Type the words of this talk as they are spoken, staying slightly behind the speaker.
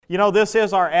You know, this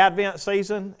is our Advent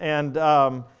season, and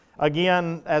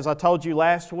again, as I told you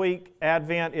last week,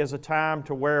 Advent is a time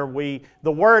to where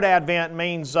the word Advent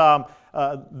means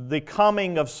the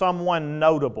coming of someone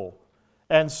notable.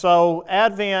 And so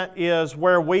Advent is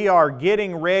where we are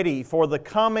getting ready for the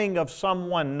coming of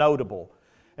someone notable.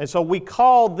 And so we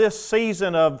call this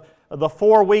season of the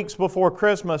 4 weeks before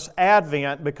Christmas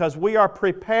Advent because we are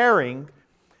preparing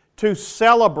to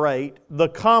celebrate the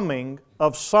coming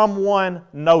of someone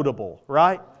notable,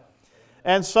 right?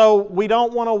 And so we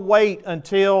don't want to wait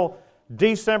until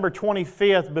December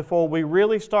 25th before we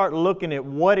really start looking at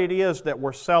what it is that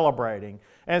we're celebrating.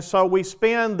 And so we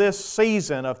spend this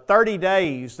season of 30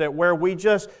 days where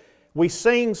we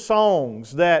sing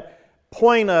songs that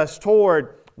point us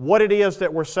toward what it is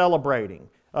that we're celebrating.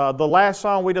 The last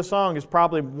song we just sung is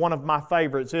probably one of my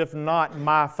favorites, if not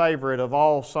my favorite of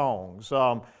all songs.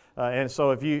 And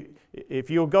so if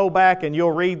you'll go back and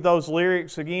you'll read those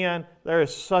lyrics again, there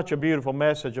is such a beautiful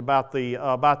message about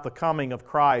the coming of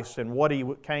Christ and what He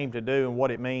came to do and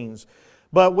what it means.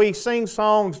 But we sing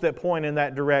songs that point in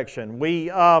that direction. We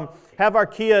have our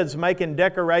kids making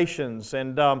decorations,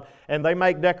 and they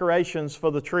make decorations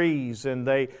for the trees. And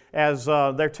as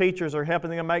their teachers are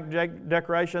helping them make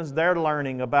decorations, they're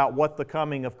learning about what the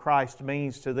coming of Christ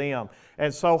means to them.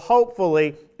 And so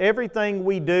hopefully everything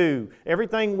we do,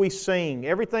 everything we sing,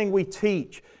 everything we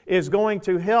teach is going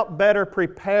to help better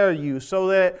prepare you so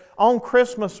that on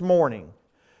Christmas morning,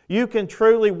 you can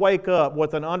truly wake up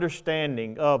with an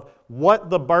understanding of what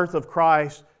the birth of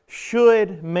Christ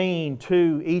should mean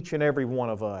to each and every one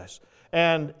of us.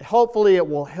 And hopefully it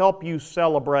will help you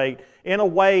celebrate in a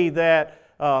way that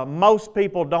most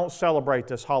people don't celebrate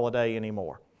this holiday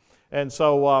anymore. And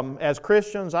so as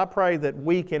Christians, I pray that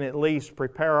we can at least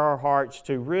prepare our hearts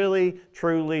to really,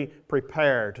 truly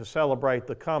prepare to celebrate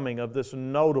the coming of this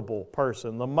notable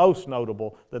person, the most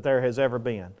notable that there has ever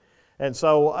been. And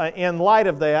so in light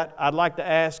of that, I'd like to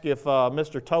ask if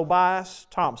Mr. Tobias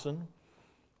Thompson,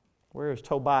 where is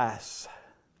Tobias?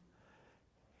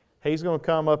 He's going to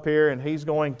come up here and he's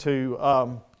going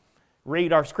to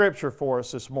read our scripture for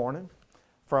us this morning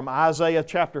from Isaiah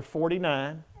chapter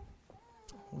 49,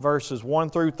 verses 1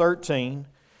 through 13.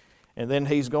 And then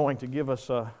he's going to give us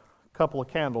a couple of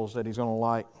candles that he's going to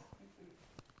light.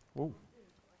 Ooh.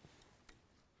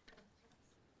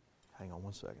 Hang on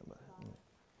one second, buddy.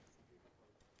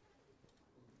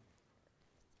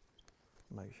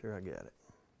 Make sure I get it.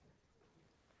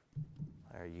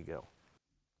 There you go.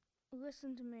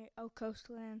 Listen to me, O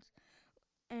coastlands,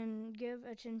 and give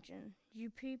attention, you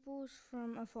peoples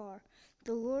from afar.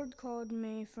 The Lord called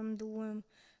me from the womb,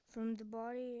 from the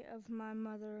body of my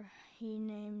mother He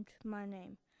named my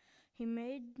name. He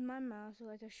made my mouth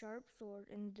like a sharp sword,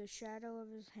 in the shadow of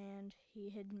His hand He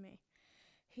hid me.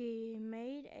 He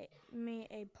made me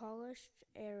a polished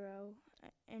arrow,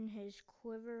 in His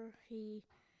quiver He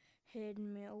hid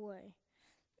me away.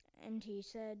 And He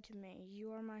said to me,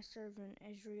 You are my servant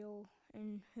Israel,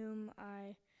 in whom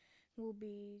I will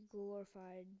be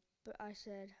glorified. But I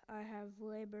said, I have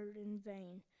labored in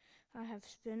vain. I have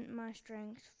spent my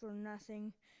strength for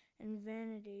nothing in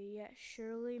vanity. Yet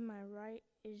surely my right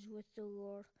is with the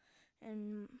Lord,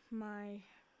 and my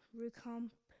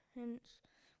recompense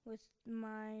with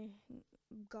my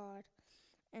God.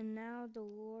 And now the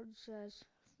Lord says,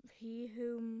 He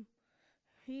who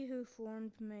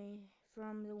formed me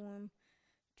from the womb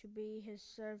to be His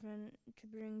servant, to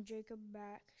bring Jacob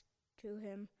back to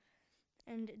Him,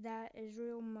 and that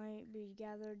Israel might be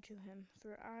gathered to Him.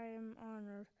 For I am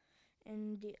honored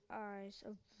in the eyes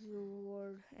of the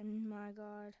Lord, and my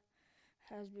God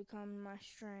has become my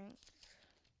strength.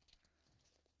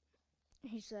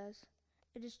 He says,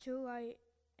 It is too light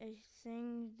a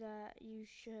thing that you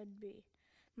should be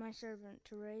my servant,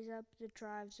 to raise up the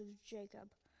tribes of Jacob,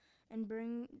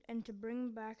 and to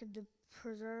bring back the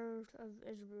preserved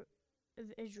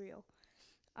of Israel.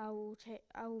 I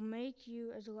will make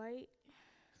you as light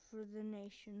for the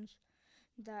nations,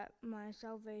 that my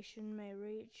salvation may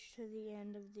reach to the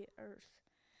end of the earth.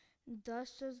 Thus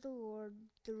says the Lord,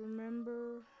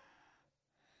 the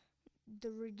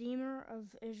Redeemer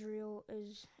of Israel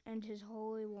and His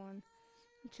Holy One,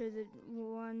 to the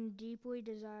one deeply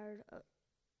desired,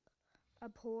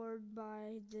 abhorred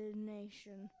by the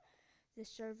nation, the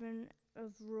servant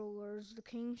of rulers. The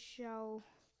king shall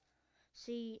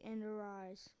see and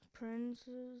arise,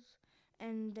 princes,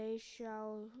 and they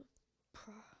shall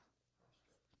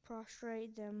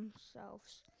prostrate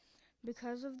themselves,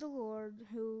 because of the Lord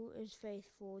who is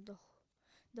faithful,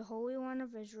 the Holy One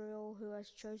of Israel who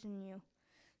has chosen you.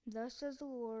 Thus says the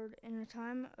Lord, in a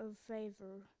time of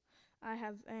favor, I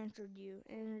have answered you.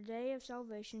 In the day of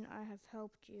salvation I have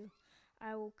helped you.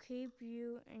 I will keep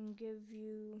you and give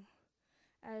you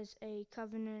as a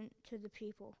covenant to the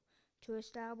people, to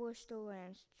establish the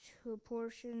lands, to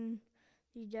apportion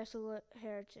the desolate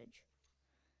heritage.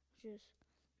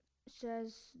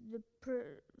 Just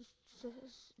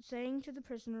saying to the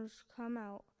prisoners, come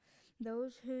out.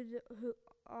 Those who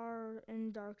are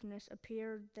in darkness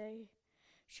appear. They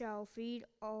shall feed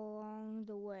along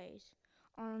the ways.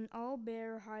 On all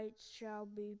bare heights shall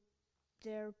be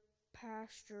their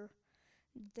pasture.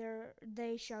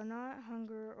 They shall not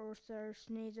hunger or thirst,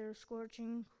 neither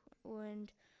scorching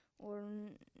wind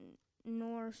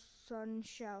nor sun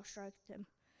shall strike them.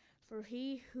 For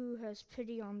he who has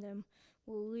pity on them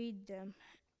will lead them,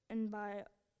 and by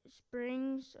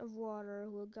springs of water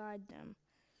will guide them.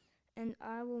 And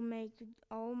I will make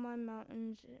all my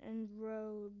mountains and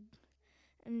road,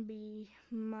 and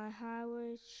my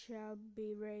highways shall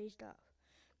be raised up.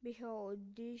 Behold,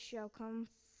 these shall come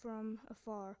from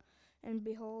afar, and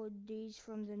behold, these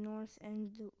from the north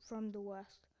and from the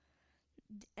west,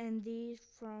 and these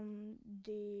from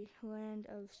the land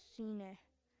of Sinai.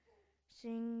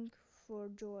 Sing for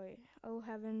joy, O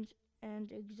heavens,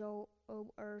 and exult, O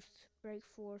earth, break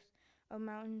forth, O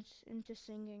mountains, into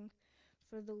singing.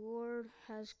 For the Lord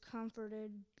has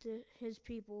comforted his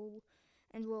people,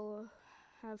 and will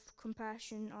have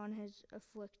compassion on his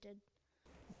afflicted.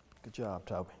 Good job,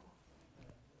 Toby.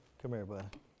 Come here, buddy.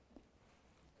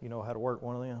 You know how to work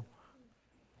one of them?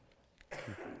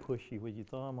 You push you with your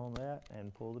thumb on that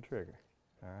and pull the trigger.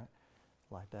 All right?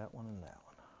 Like that one and that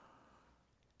one.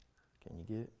 Can you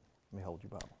get it? Let me hold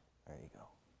your Bible. There you go.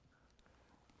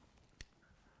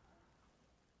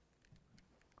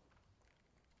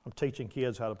 I'm teaching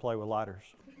kids how to play with lighters.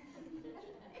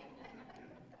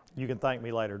 You can thank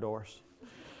me later, Doris.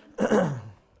 Good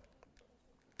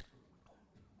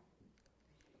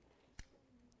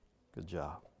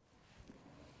job.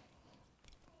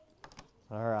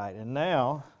 All right, and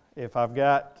now, if I've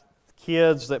got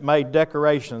kids that made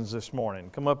decorations this morning,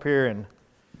 come up here and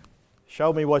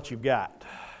show me what you've got.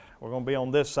 We're going to be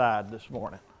on this side this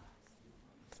morning.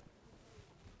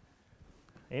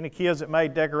 Any kids that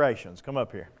made decorations, come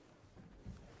up here.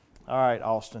 All right,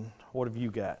 Austin, what have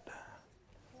you got?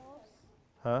 Cross.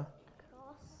 Huh?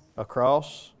 Cross. A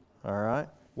cross? All right.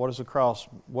 What is a cross?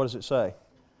 What does it say?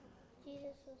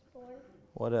 Jesus was born.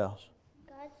 What else?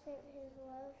 God sent his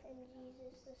love in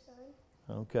Jesus the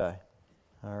Son. Okay.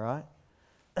 All right.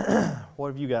 What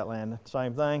have you got, Landon?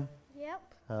 Same thing? Yep.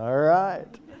 All right.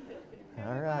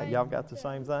 All right. Y'all got the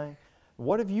same thing?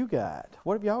 What have you got?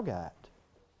 What have y'all got?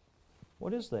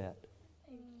 What is that?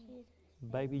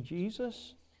 Baby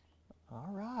Jesus? All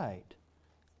right.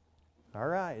 All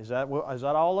right. Is that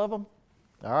all of them?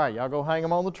 All right. Y'all go hang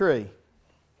them on the tree.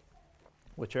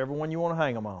 Whichever one you want to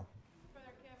hang them on. Brother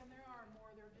Kevin, there are more.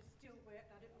 They're just still wet.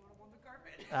 I didn't want them on the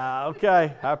carpet.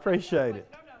 Okay. I appreciate it.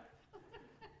 No.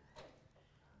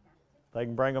 They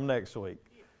can bring them next week.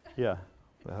 Yeah.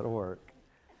 That'll work.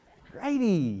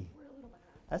 Grady.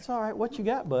 That's all right. What you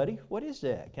got, buddy? What is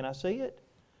that? Can I see it?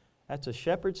 That's a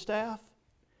shepherd's staff.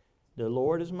 The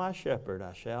Lord is my shepherd,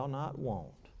 I shall not want.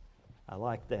 I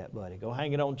like that, buddy. Go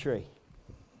hang it on the tree.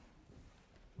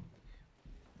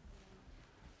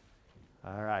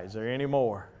 All right, is there any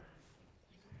more?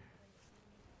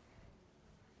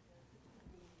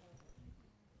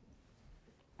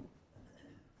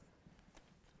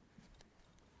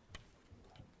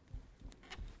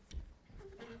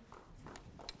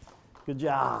 Good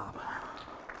job.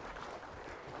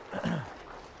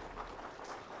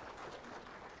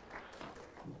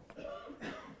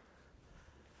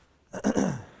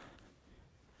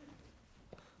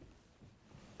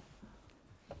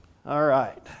 All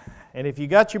right. And if you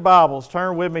got your Bibles,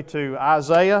 turn with me to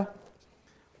Isaiah.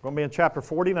 We're going to be in chapter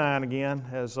 49 again,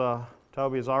 as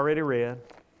Toby has already read.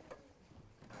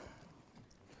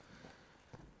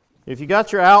 If you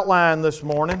got your outline this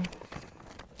morning,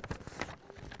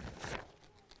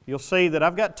 you'll see that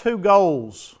I've got two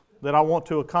goals that I want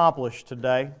to accomplish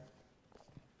today.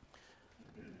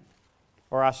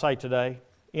 Or I say today,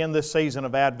 in this season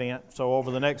of Advent, so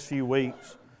over the next few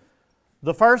weeks.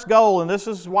 The first goal, and this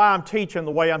is why I'm teaching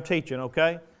the way I'm teaching,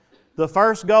 okay? The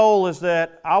first goal is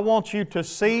that I want you to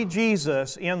see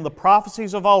Jesus in the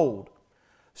prophecies of old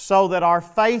so that our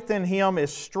faith in Him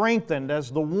is strengthened as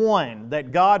the one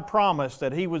that God promised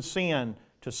that He would send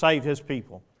to save His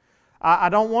people. I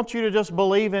don't want you to just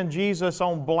believe in Jesus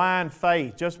on blind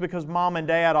faith just because mom and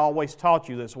dad always taught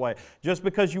you this way, just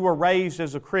because you were raised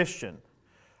as a Christian.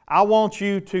 I want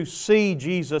you to see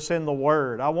Jesus in the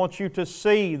Word. I want you to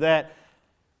see that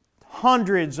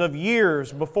hundreds of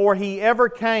years before He ever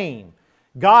came,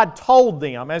 God told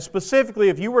them, and specifically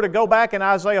if you were to go back in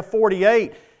Isaiah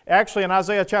 48, actually in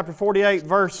Isaiah chapter 48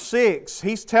 verse 6,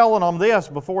 He's telling them this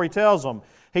before He tells them.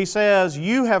 He says,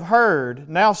 "You have heard,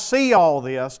 now see all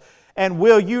this, and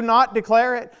will you not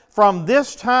declare it? From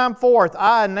this time forth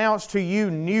I announce to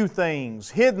you new things,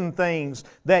 hidden things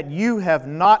that you have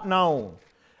not known."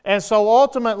 And so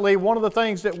ultimately one of the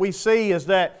things that we see is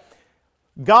that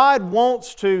God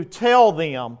wants to tell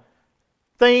them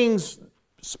things,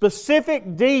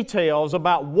 specific details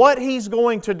about what He's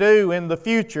going to do in the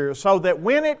future so that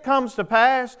when it comes to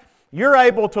pass, you're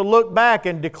able to look back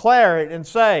and declare it and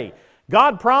say,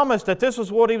 God promised that this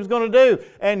is what He was going to do,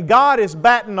 and God is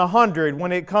batting 100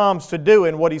 when it comes to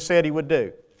doing what He said He would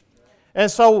do. And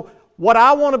so what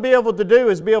I want to be able to do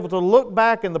is be able to look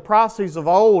back in the prophecies of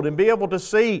old and be able to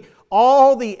see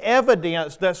all the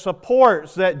evidence that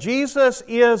supports that Jesus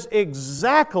is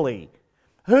exactly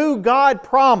who God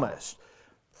promised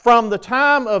from the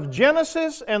time of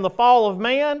Genesis and the fall of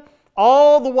man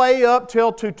all the way up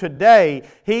till to today.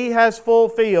 He has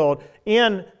fulfilled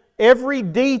in every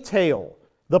detail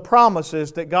the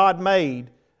promises that God made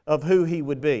of who He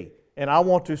would be. And I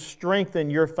want to strengthen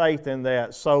your faith in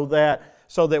that so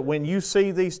that when you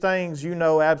see these things, you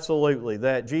know absolutely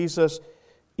that Jesus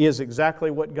is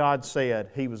exactly what God said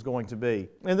He was going to be.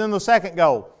 And then the second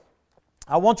goal,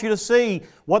 I want you to see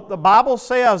what the Bible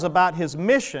says about His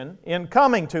mission in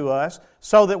coming to us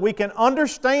so that we can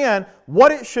understand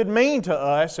what it should mean to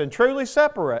us and truly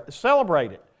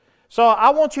celebrate it. So I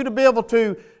want you to be able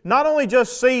to not only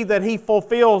just see that He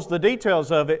fulfills the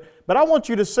details of it, but I want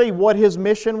you to see what His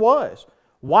mission was.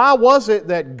 Why was it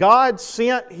that God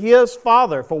sent His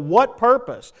Father? For what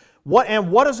purpose? What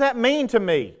does that mean to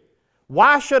me?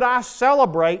 Why should I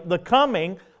celebrate the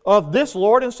coming of this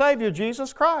Lord and Savior,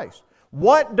 Jesus Christ?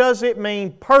 What does it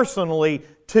mean personally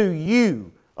to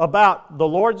you about the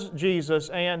Lord Jesus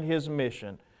and His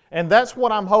mission? And that's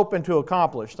what I'm hoping to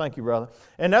accomplish. Thank you, brother.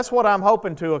 And that's what I'm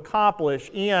hoping to accomplish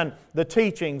in the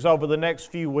teachings over the next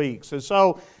few weeks. And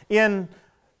so, in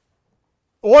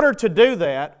order to do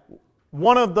that,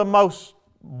 one of the most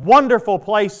wonderful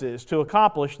places to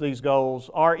accomplish these goals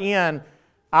are in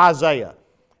Isaiah.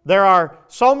 There are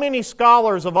so many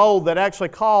scholars of old that actually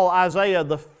call Isaiah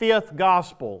the fifth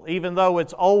gospel, even though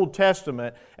it's Old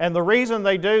Testament. And the reason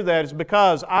they do that is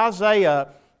because Isaiah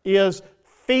is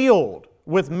filled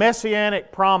with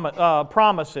messianic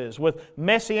promises, with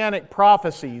messianic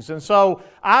prophecies. And so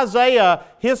Isaiah,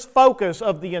 his focus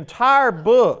of the entire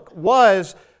book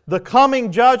was the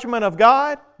coming judgment of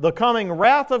God, the coming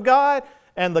wrath of God,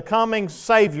 and the coming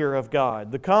Savior of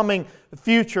God, the coming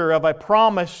future of a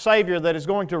promised Savior that is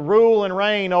going to rule and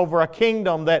reign over a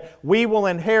kingdom that we will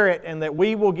inherit and that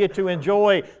we will get to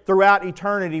enjoy throughout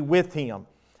eternity with Him.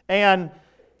 And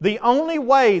the only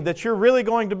way that you're really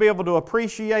going to be able to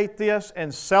appreciate this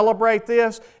and celebrate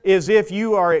this is if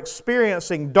you are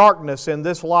experiencing darkness in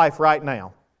this life right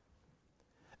now.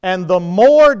 And the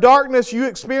more darkness you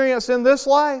experience in this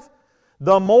life,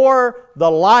 the more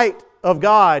the light of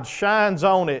God shines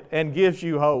on it and gives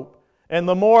you hope. And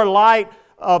the more light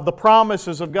of the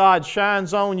promises of God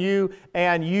shines on you,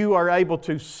 and you are able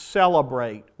to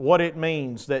celebrate what it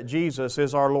means that Jesus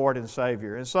is our Lord and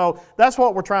Savior. And so that's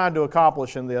what we're trying to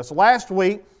accomplish in this. Last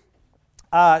week,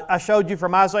 I showed you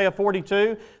from Isaiah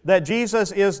 42 that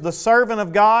Jesus is the servant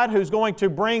of God who's going to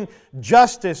bring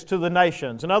justice to the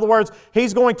nations. In other words,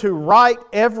 He's going to right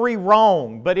every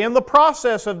wrong. But in the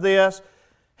process of this,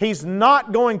 He's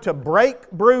not going to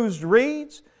break bruised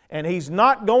reeds, and He's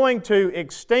not going to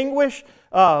extinguish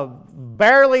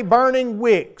barely burning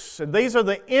wicks. And these are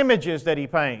the images that He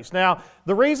paints. Now,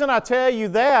 the reason I tell you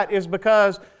that is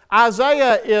because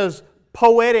Isaiah is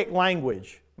poetic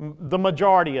language, the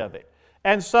majority of it.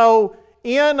 And so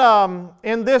in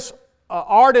this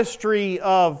artistry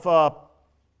of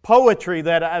poetry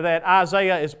that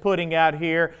Isaiah is putting out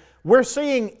here, we're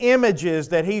seeing images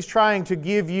that he's trying to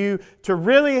give you to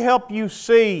really help you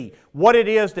see what it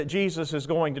is that Jesus is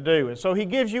going to do. And so he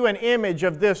gives you an image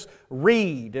of this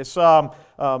reed, this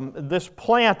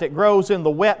plant that grows in the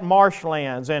wet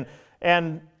marshlands,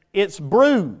 and it's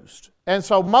bruised. And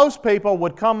so most people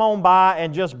would come on by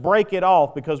and just break it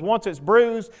off because once it's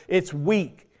bruised, it's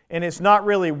weak and it's not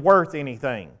really worth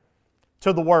anything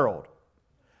to the world.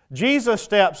 Jesus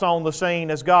steps on the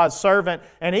scene as God's servant,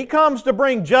 and He comes to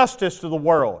bring justice to the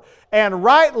world. And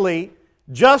rightly,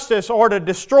 justice ought to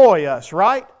destroy us,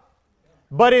 right?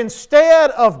 But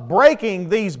instead of breaking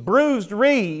these bruised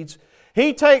reeds,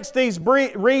 He takes these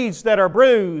reeds that are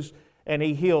bruised and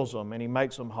He heals them and He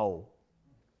makes them whole.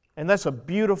 And that's a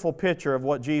beautiful picture of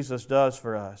what Jesus does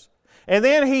for us. And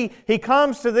then he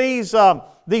comes to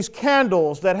these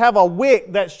candles that have a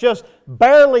wick that's just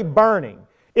barely burning.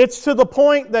 It's to the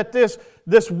point that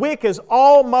this wick is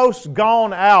almost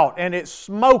gone out and it's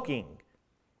smoking.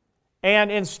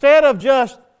 And instead of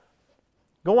just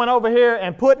going over here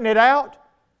and putting it out,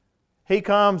 he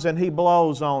comes and he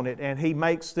blows on it and he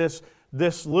makes this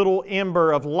little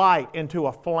ember of light into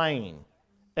a flame.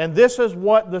 And this is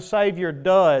what the Savior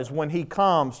does when He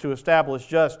comes to establish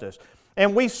justice.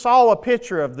 And we saw a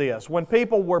picture of this when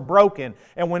people were broken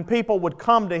and when people would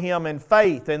come to Him in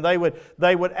faith and they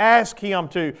would ask Him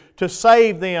to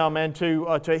save them and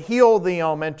to heal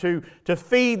them and to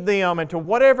feed them and to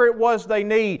whatever it was they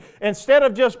need. Instead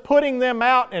of just putting them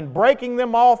out and breaking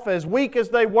them off as weak as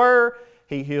they were,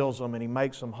 He heals them and He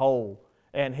makes them whole.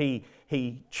 And He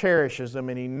cherishes them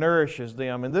and He nourishes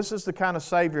them. And this is the kind of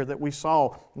Savior that we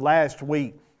saw last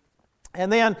week. And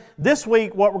then this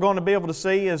week what we're going to be able to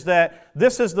see is that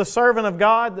this is the servant of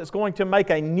God that's going to make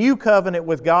a new covenant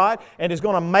with God and is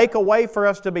going to make a way for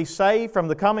us to be saved from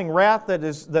the coming wrath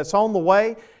that's on the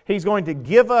way. He's going to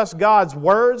give us God's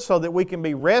Word so that we can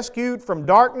be rescued from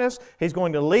darkness. He's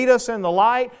going to lead us in the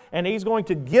light, and He's going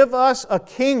to give us a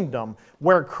kingdom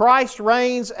where Christ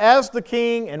reigns as the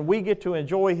King and we get to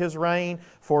enjoy His reign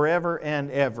forever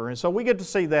and ever. And so we get to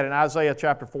see that in Isaiah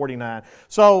chapter 49.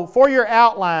 So for your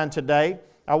outline today,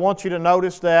 I want you to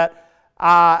notice that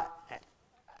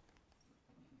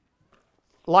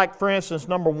like for instance,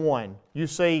 number 1, you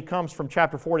see comes from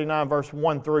chapter 49 verse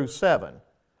 1 through 7.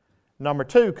 Number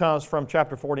 2 comes from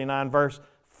chapter 49 verse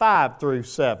 5 through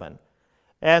 7.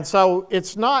 And so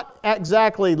it's not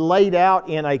exactly laid out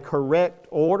in a correct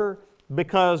order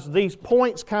because these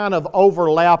points kind of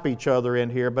overlap each other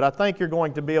in here, but I think you're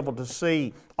going to be able to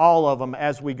see all of them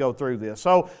as we go through this.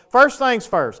 So first things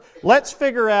first, let's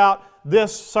figure out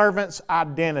this servant's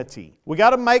identity. We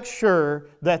got to make sure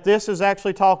that this is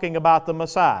actually talking about the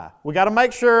Messiah. We got to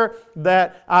make sure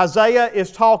that Isaiah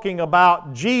is talking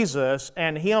about Jesus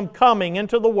and Him coming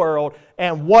into the world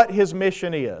and what His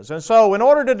mission is. And so in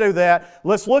order to do that,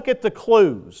 let's look at the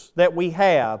clues that we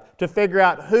have to figure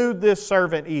out who this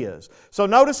servant is. So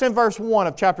notice in verse 1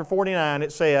 of chapter 49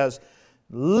 it says,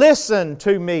 "Listen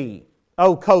to me,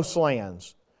 O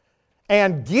coastlands,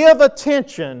 and give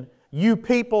attention, you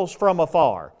peoples from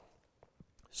afar."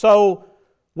 So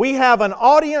we have an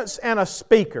audience and a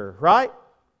speaker, right?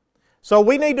 So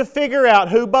we need to figure out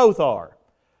who both are.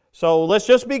 So let's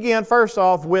just begin first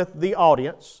off with the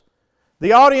audience.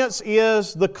 The audience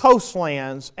is the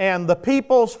coastlands and the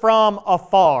peoples from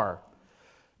afar.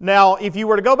 Now, if you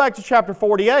were to go back to chapter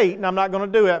 48, and I'm not going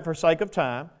to do that for sake of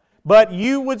time, but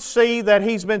you would see that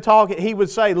he's been talking, he would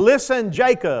say, "Listen,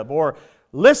 Jacob," or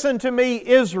 "Listen to me,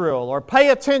 Israel," or "Pay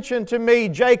attention to me,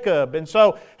 Jacob." And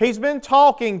so he's been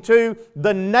talking to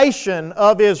the nation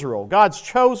of Israel, God's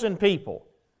chosen people.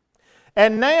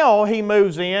 And now he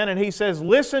moves in and he says,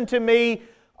 "Listen to me,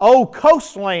 O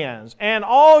coastlands, and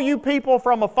all you people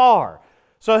from afar."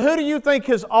 So who do you think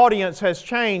his audience has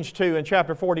changed to in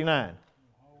chapter 49?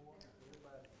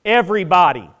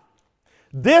 Everybody.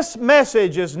 This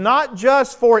message is not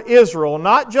just for Israel,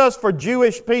 not just for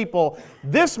Jewish people.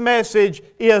 This message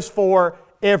is for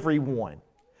everyone.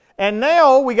 And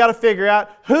now we got to figure out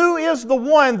who is the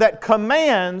one that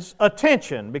commands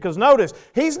attention. Because notice,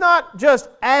 he's not just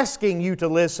asking you to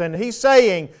listen. He's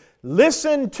saying,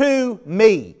 "Listen to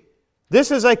me."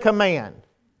 This is a command.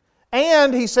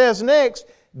 And he says next,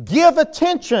 "Give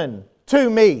attention to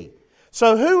me."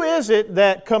 So who is it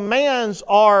that commands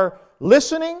our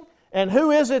listening? And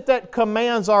who is it that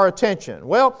commands our attention?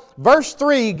 Well, verse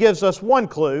 3 gives us one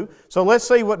clue. So let's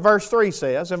see what verse 3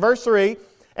 says. In verse 3,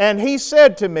 "And he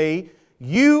said to me,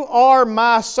 You are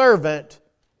my servant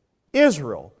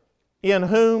Israel, in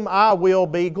whom I will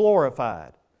be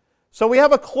glorified." So we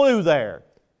have a clue there.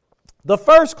 The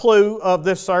first clue of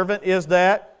this servant is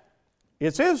that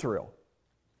it's Israel.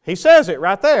 He says it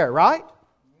right there, right?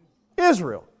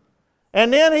 Israel.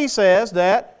 And then he says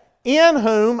that in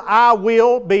whom I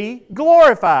will be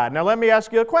glorified. Now let me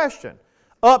ask you a question.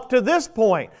 Up to this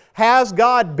point, has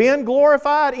God been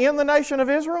glorified in the nation of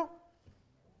Israel?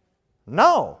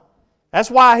 No.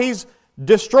 That's why He's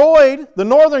destroyed the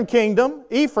northern kingdom,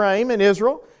 Ephraim and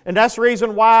Israel, and that's the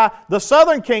reason why the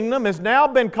southern kingdom has now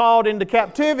been called into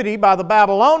captivity by the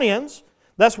Babylonians.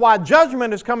 That's why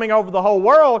judgment is coming over the whole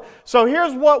world. So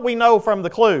here's what we know from the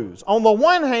clues. On the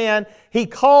one hand, He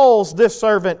calls this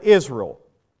servant Israel.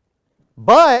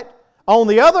 But, on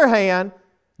the other hand,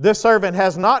 this servant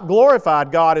has not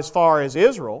glorified God as far as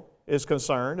Israel is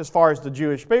concerned, as far as the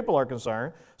Jewish people are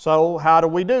concerned. So, how do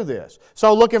we do this?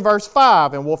 So, look in verse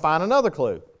 5 and we'll find another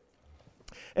clue.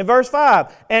 In verse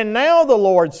 5, and now the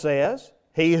Lord says,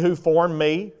 He who formed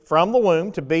me from the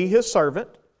womb to be His servant.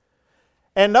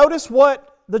 And notice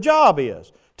what the job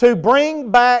is, to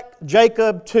bring back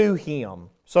Jacob to Him.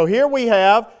 So here we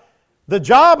have the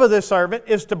job of this servant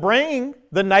is to bring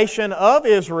the nation of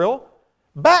Israel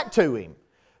back to Him.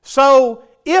 So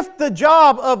if the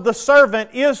job of the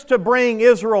servant is to bring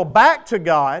Israel back to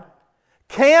God,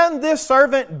 can this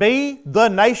servant be the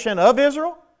nation of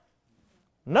Israel?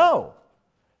 No.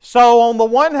 So on the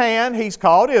one hand, he's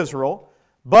called Israel,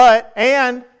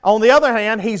 and on the other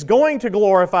hand, he's going to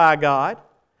glorify God,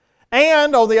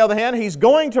 and on the other hand, he's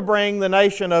going to bring the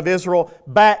nation of Israel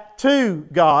back to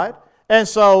God. And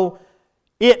so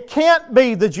it can't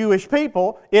be the Jewish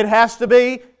people, it has to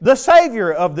be the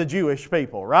Savior of the Jewish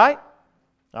people, right?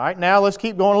 All right, now let's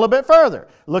keep going a little bit further.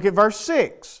 Look at verse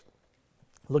 6.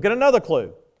 Look at another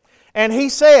clue. And he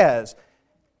says,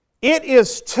 it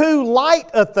is too light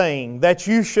a thing that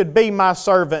you should be my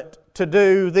servant to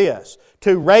do this,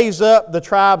 to raise up the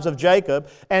tribes of Jacob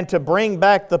and to bring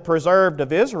back the preserved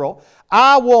of Israel.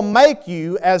 I will make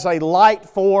you as a light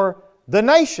for the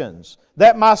nations,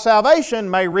 that my salvation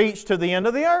may reach to the end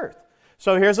of the earth.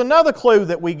 So here's another clue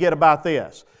that we get about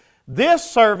this. This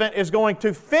servant is going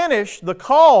to finish the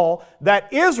call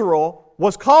that Israel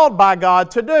was called by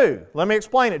God to do. Let me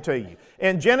explain it to you.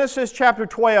 In Genesis chapter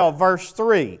 12, verse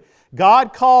 3,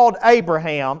 God called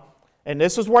Abraham, and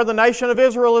this is where the nation of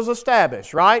Israel is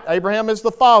established, right? Abraham is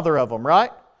the father of them,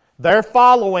 right? They're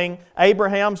following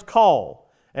Abraham's call.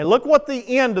 And look what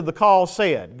the end of the call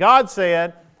said. God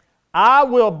said, I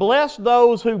will bless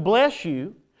those who bless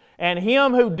you, and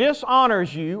him who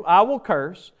dishonors you I will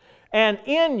curse, and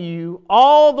in you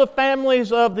all the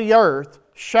families of the earth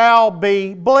shall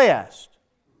be blessed.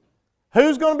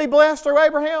 Who's going to be blessed through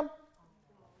Abraham?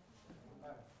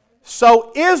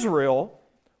 So Israel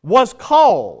was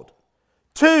called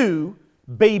to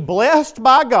be blessed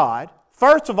by God.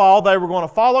 First of all, they were going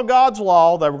to follow God's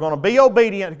law. They were going to be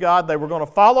obedient to God. They were going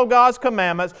to follow God's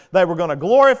commandments. They were going to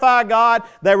glorify God.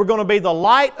 They were going to be the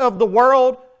light of the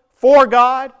world for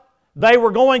God. They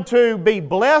were going to be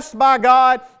blessed by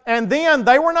God. And then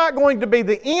they were not going to be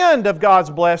the end of God's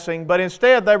blessing, but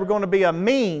instead they were going to be a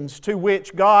means to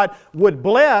which God would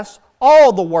bless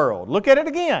all the world. Look at it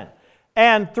again.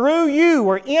 And through you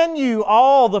or in you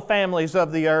all the families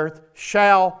of the earth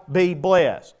shall be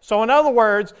blessed. So in other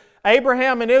words,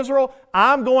 Abraham and Israel,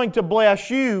 I'm going to bless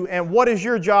you, and what is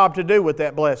your job to do with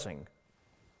that blessing?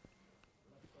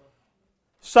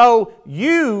 So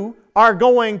you are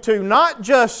going to not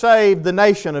just save the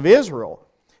nation of Israel,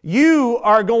 you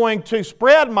are going to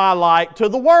spread my light to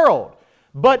the world.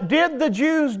 But did the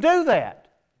Jews do that?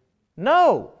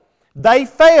 No. They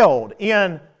failed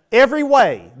in every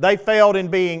way. They failed in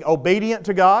being obedient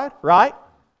to God, right?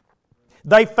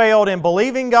 They failed in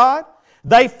believing God.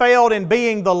 They failed in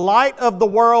being the light of the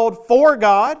world for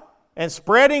God and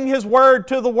spreading His Word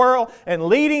to the world and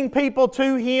leading people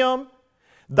to Him.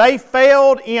 They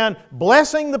failed in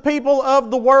blessing the people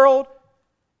of the world,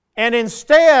 and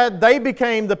instead they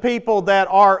became the people that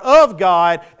are of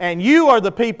God, and you are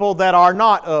the people that are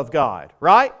not of God,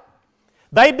 right?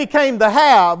 They became the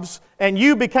haves, and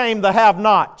you became the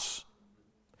have-nots.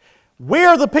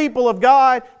 We're the people of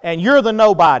God, and you're the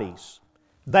nobodies.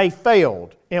 They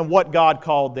failed in what God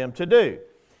called them to do.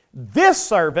 This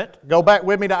servant, go back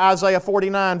with me to Isaiah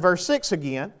 49 verse 6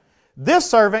 again. This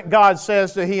servant, God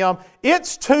says to him,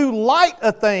 it's too light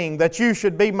a thing that you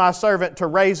should be my servant to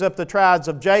raise up the tribes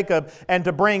of Jacob and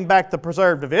to bring back the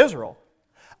preserved of Israel.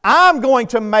 I'm going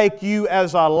to make you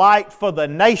as a light for the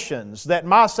nations, that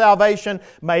my salvation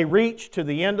may reach to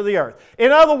the end of the earth.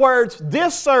 In other words,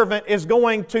 this servant is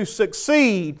going to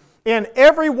succeed in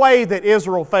every way that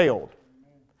Israel failed.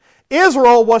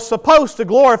 Israel was supposed to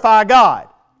glorify God,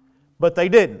 but they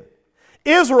didn't.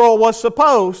 Israel was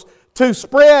supposed to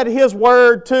spread His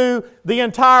Word to the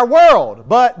entire world,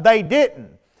 but they didn't.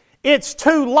 It's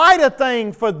too light a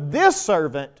thing for this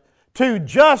servant to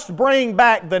just bring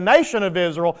back the nation of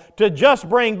Israel, to just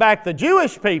bring back the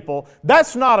Jewish people.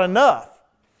 That's not enough.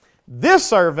 This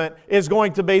servant is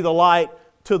going to be the light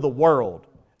to the world,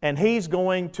 and he's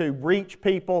going to reach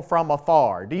people from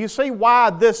afar. Do you see why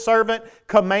this servant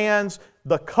commands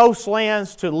the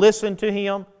coastlands to listen to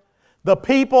him? The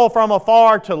people from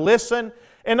afar to listen?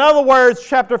 In other words,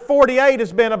 chapter 48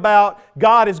 has been about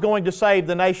God is going to save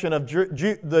the nation of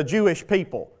the Jewish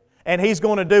people, and He's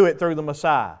going to do it through the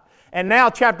Messiah. And now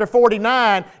chapter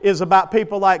 49 is about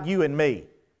people like you and me.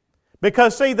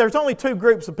 Because see, there's only two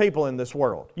groups of people in this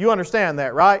world. You understand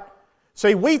that, right?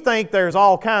 See, we think there's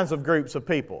all kinds of groups of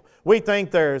people. We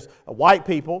think there's white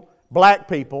people, black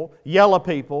people, yellow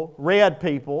people, red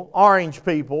people, orange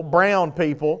people, brown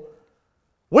people.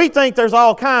 We think there's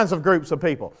all kinds of groups of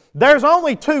people. There's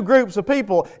only two groups of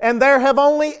people, and there have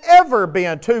only ever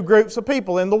been two groups of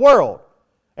people in the world.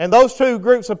 And those two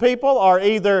groups of people are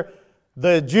either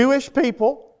the Jewish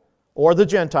people or the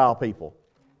Gentile people.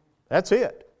 That's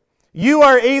it. You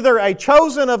are either a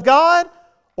chosen of God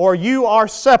or you are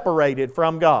separated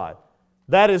from God.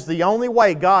 That is the only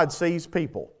way God sees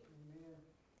people.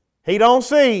 He don't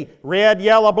see red,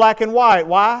 yellow, black, and white.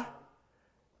 Why?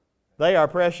 They are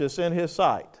precious in His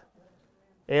sight.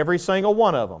 Every single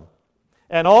one of them.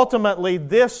 And ultimately,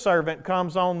 this servant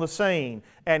comes on the scene,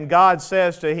 and God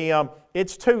says to him,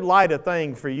 it's too light a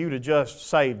thing for you to just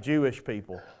save Jewish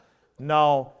people.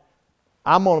 No,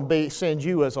 I'm going to send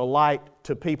you as a light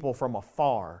to people from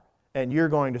afar, and you're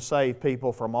going to save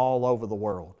people from all over the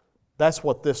world. That's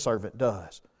what this servant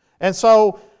does. And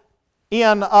so,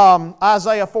 in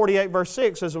Isaiah 48 verse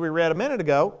 6, as we read a minute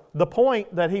ago, the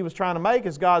point that he was trying to make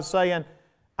is God saying,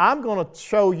 I'm going to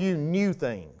show you new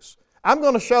things. I'm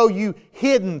going to show you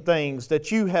hidden things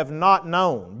that you have not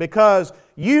known, because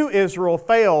you, Israel,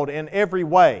 failed in every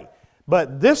way.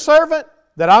 But this servant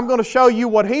that I'm going to show you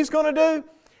what he's going to do,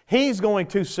 he's going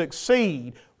to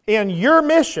succeed in your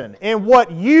mission, in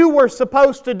what you were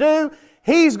supposed to do.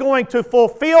 He's going to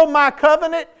fulfill my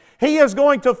covenant. He is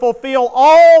going to fulfill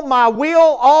all my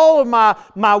will, all of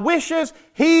my wishes.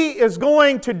 He is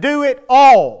going to do it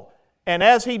all. And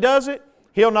as He does it,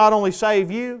 He'll not only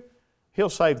save you, He'll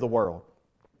save the world.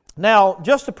 Now,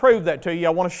 just to prove that to you, I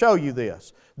want to show you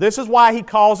this. This is why He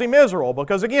calls Him Israel.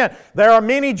 Because again, there are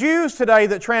many Jews today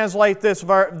that translate this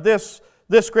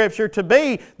Scripture to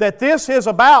be that this is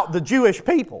about the Jewish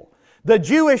people. The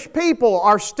Jewish people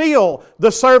are still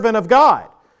the servant of God.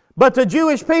 But the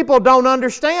Jewish people don't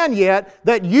understand yet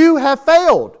that you have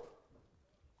failed.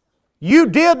 You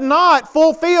did not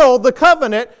fulfill the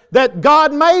covenant that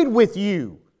God made with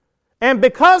you. And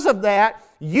because of that,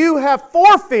 you have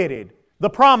forfeited the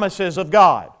promises of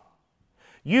God.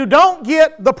 You don't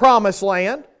get the promised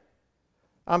land.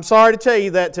 I'm sorry to tell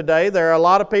you that today. There are a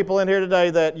lot of people in here today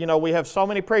that, we have so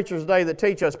many preachers today that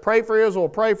teach us, pray for Israel,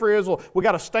 pray for Israel. We've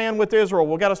got to stand with Israel.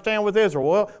 We've got to stand with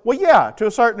Israel. Well, yeah, to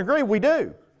a certain degree we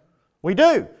do. We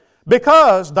do.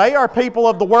 Because they are people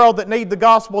of the world that need the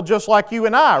gospel just like you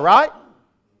and I, right?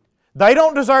 They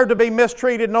don't deserve to be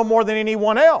mistreated no more than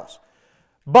anyone else.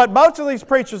 But most of these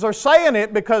preachers are saying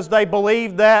it because they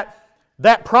believe that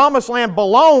that promised land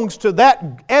belongs to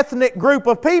that ethnic group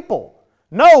of people.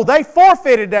 No, they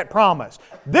forfeited that promise.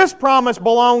 This promise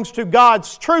belongs to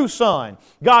God's true Son,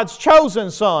 God's chosen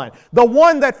Son, the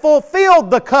one that fulfilled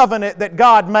the covenant that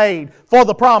God made for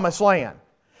the promised land.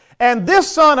 And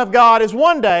this Son of God is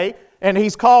one day, and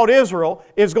He's called Israel,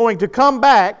 is going to come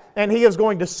back and He is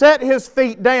going to set His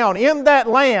feet down in that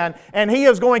land, and He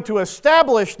is going to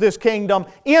establish this kingdom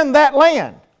in that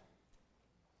land.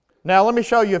 Now let me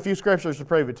show you a few scriptures to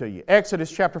prove it to you.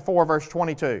 Exodus chapter 4 verse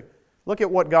 22. Look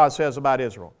at what God says about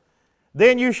Israel.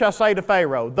 Then you shall say to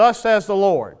Pharaoh, thus says the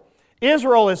Lord,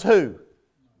 Israel is who?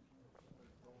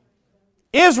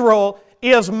 Israel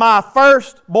is my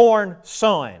firstborn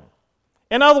son.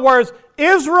 In other words,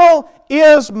 Israel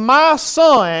is my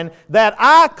son that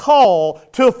I call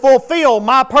to fulfill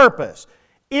my purpose.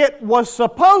 It was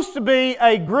supposed to be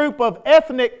a group of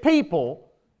ethnic people,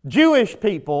 Jewish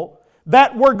people,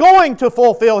 that were going to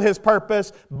fulfill His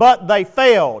purpose, but they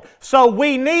failed. So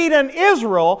we need an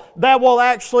Israel that will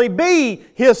actually be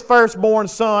His firstborn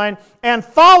son and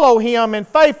follow Him in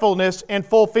faithfulness and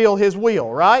fulfill His will,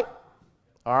 right?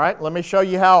 All right, let me show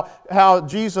you how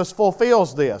Jesus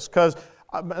fulfills this, because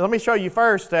let me show you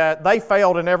first that they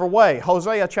failed in every way.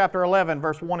 Hosea chapter 11,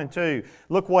 verse 1 and 2.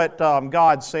 Look what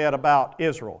God said about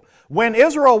Israel. When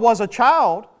Israel was a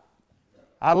child,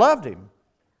 I loved him.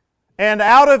 And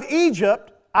out of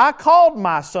Egypt, I called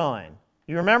my son.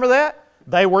 You remember that?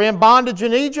 They were in bondage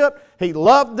in Egypt. He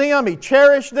loved them, He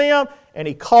cherished them, and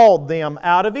He called them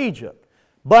out of Egypt.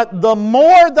 But the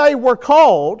more they were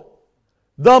called,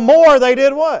 the more they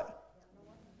did what?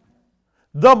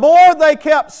 The more they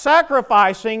kept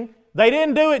sacrificing. They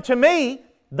didn't do it to me.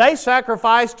 They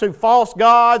sacrificed to false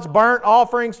gods, burnt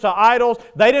offerings to idols.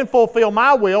 They didn't fulfill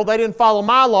my will. They didn't follow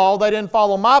my law. They didn't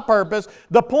follow my purpose.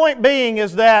 The point being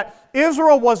is that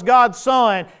Israel was God's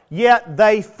son, yet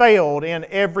they failed in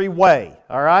every way.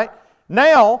 All right?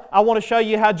 Now, I want to show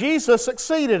you how Jesus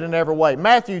succeeded in every way.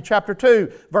 Matthew chapter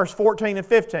 2, verse 14 and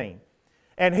 15.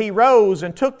 And He rose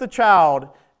and took the child,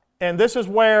 and this is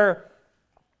where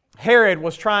Herod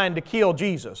was trying to kill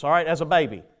Jesus, all right, as a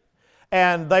baby.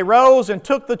 And they rose and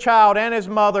took the child and his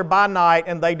mother by night,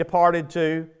 and they departed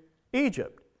to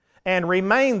Egypt. and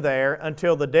remained there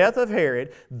until the death of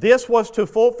Herod. This was to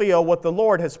fulfill what the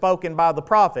Lord had spoken by the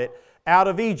prophet, out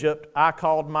of Egypt I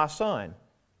called my son.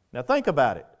 Now think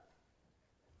about it.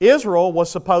 Israel was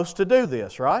supposed to do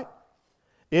this, right?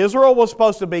 Israel was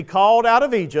supposed to be called out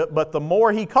of Egypt, but the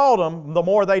more He called them, the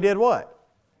more they did what?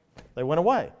 They went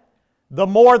away. The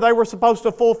more they were supposed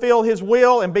to fulfill His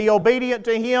will and be obedient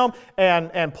to Him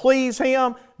and please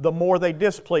Him, the more they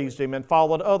displeased Him and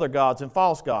followed other gods and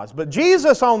false gods. But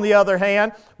Jesus, on the other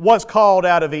hand, was called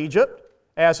out of Egypt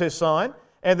as His Son.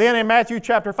 And then in Matthew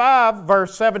chapter 5,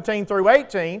 verse 17 through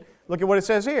 18, look at what it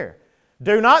says here.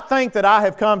 Do not think that I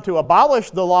have come to abolish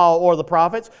the law or the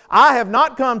prophets. I have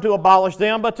not come to abolish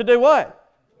them, but to do what?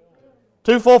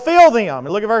 To fulfill them.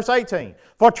 And look at verse 18.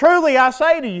 For truly I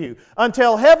say to you,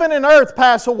 until heaven and earth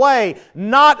pass away,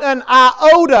 not an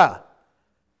iota,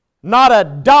 not a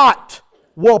dot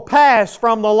will pass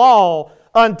from the law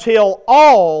until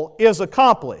all is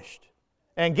accomplished.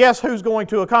 And guess who's going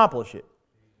to accomplish it?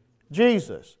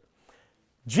 Jesus.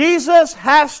 Jesus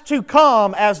has to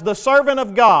come as the servant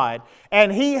of God,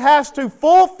 and He has to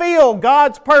fulfill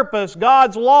God's purpose,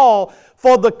 God's law,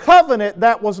 for the covenant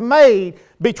that was made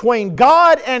between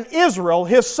God and Israel,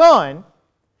 His Son.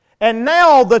 And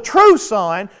now the true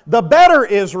Son, the better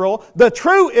Israel, the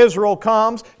true Israel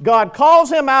comes. God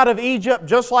calls him out of Egypt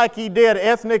just like He did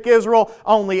ethnic Israel,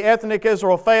 only ethnic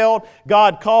Israel failed.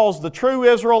 God calls the true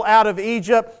Israel out of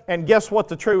Egypt, and guess what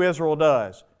the true Israel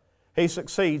does? He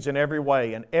succeeds in every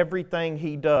way, and everything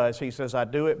he does, he says, I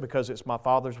do it because it's my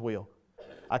Father's will.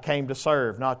 I came to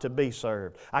serve, not to be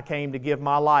served. I came to give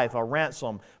my life a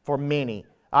ransom for many.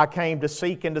 I came to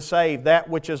seek and to save that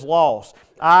which is lost.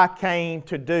 I came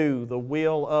to do the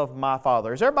will of my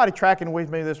Father. Is everybody tracking with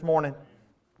me this morning?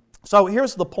 So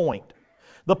here's the point.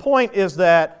 The point is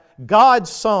that God's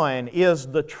Son is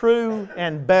the true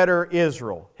and better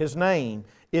Israel. His name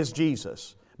is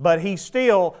Jesus. But He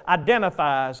still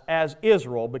identifies as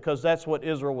Israel because that's what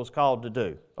Israel was called to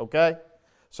do. Okay?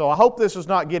 So I hope this is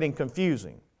not getting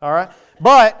confusing. All right?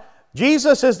 But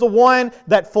Jesus is the one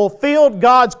that fulfilled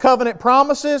God's covenant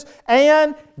promises,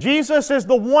 and Jesus is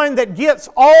the one that gets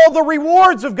all the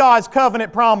rewards of God's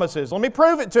covenant promises. Let me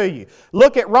prove it to you.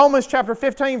 Look at Romans chapter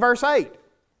 15, verse 8.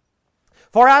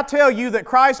 For I tell you that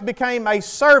Christ became a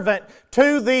servant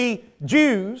to the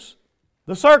Jews,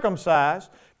 the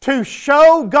circumcised, to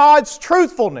show God's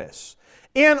truthfulness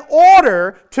in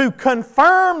order to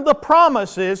confirm the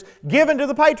promises given to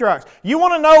the patriarchs. You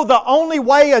want to know the only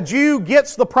way a Jew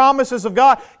gets the promises of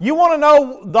God? You want to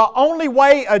know the only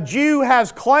way a Jew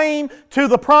has claim to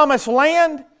the promised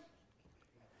land?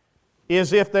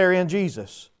 Is if they're in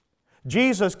Jesus.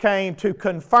 Jesus came to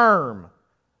confirm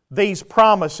these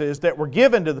promises that were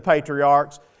given to the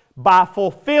patriarchs by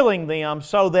fulfilling them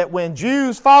so that when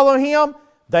Jews follow Him,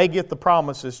 they get the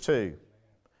promises too.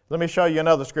 Let me show you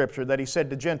another scripture that He said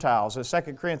to Gentiles. In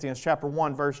 2 Corinthians chapter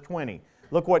 1, verse 20.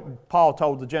 Look what Paul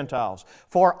told the Gentiles.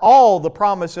 For all the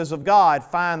promises of God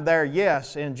find their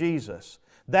yes in Jesus.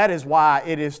 That is why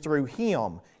it is through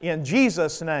Him, in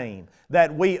Jesus' name,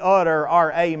 that we utter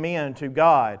our amen to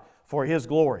God for His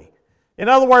glory. In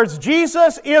other words,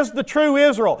 Jesus is the true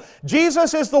Israel.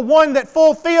 Jesus is the one that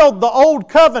fulfilled the old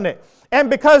covenant. And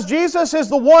because Jesus is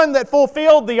the one that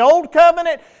fulfilled the old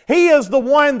covenant, He is the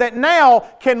one that now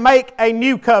can make a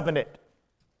new covenant.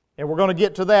 And we're going to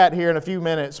get to that here in a few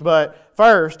minutes. But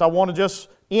first, I want to just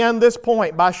end this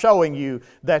point by showing you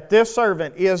that this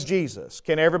servant is Jesus.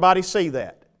 Can everybody see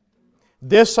that?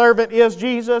 This servant is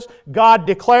Jesus. God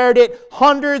declared it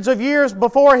hundreds of years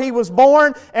before He was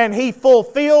born, and He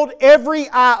fulfilled every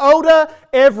iota,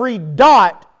 every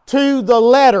dot to the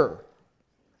letter.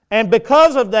 And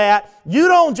because of that, you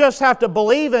don't just have to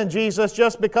believe in Jesus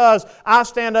just because I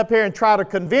stand up here and try to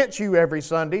convince you every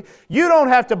Sunday. You don't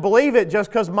have to believe it just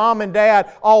because Mom and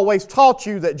Dad always taught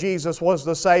you that Jesus was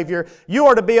the Savior. You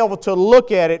are to be able to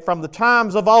look at it from the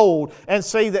times of old and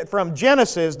see that from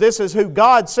Genesis, this is who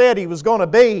God said He was going to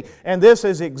be, and this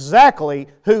is exactly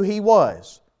who He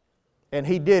was. And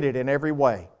He did it in every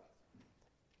way.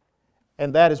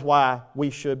 And that is why we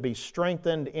should be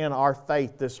strengthened in our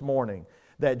faith this morning,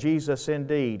 that Jesus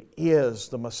indeed is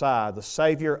the Messiah, the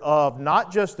Savior of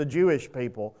not just the Jewish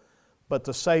people, but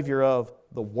the Savior of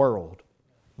the world,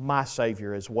 my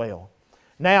Savior as well.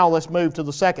 Now let's move to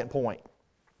the second point,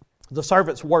 the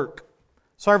servant's work.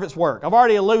 Servant's work. I've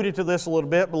already alluded to this a little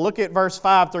bit, but look at verse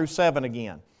 5 through 7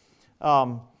 again.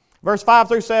 Verse 5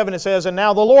 through 7 it says, And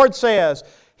now the Lord says,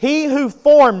 He who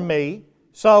formed me,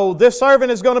 so this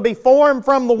servant is going to be formed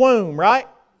from the womb, right?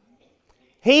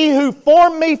 He who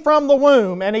formed me from the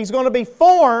womb, and he's going to be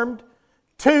formed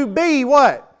to be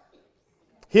what?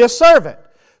 His servant.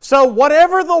 So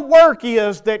whatever the work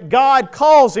is that God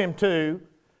calls him to,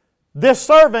 this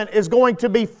servant is going to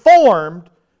be formed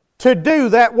to do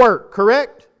that work,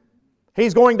 correct?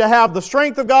 He's going to have the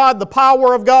strength of God, the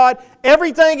power of God,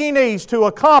 everything he needs to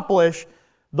accomplish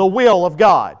the will of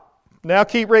God. Now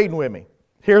keep reading with me.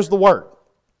 Here's the work.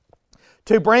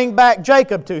 To bring back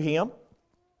Jacob to him,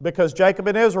 because Jacob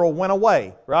and Israel went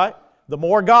away, right? The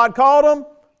more God called them,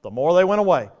 the more they went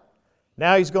away.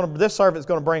 Now this servant's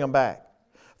going to bring them back.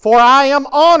 For I am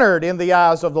honored in the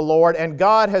eyes of the Lord, and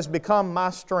God has become my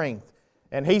strength.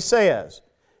 And he says,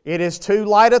 it is too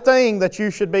light a thing that you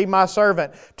should be my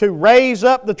servant. To raise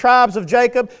up the tribes of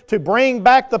Jacob, to bring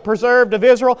back the preserved of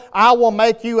Israel, I will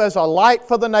make you as a light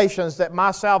for the nations, that my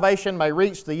salvation may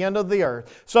reach the end of the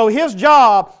earth. So his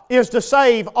job is to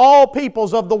save all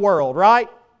peoples of the world, right?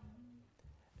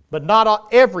 But not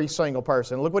every single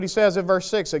person. Look what he says in verse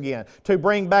 6 again. To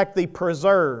bring back the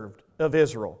preserved of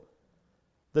Israel.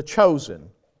 The chosen.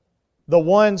 The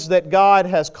ones that God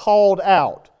has called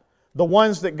out. The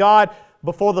ones that God,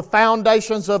 before the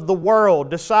foundations of the world,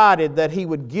 decided that He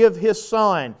would give His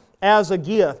Son as a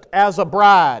gift, as a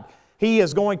bride. He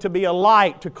is going to be a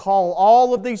light to call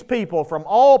all of these people from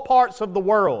all parts of the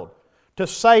world to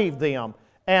save them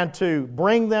and to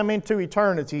bring them into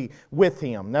eternity with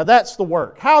Him. Now that's the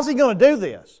work. How's He going to do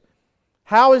this?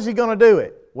 How is He going to do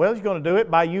it? Well, He's going to do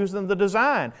it by using the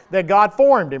design that God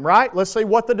formed Him, right? Let's see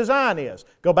what the design is.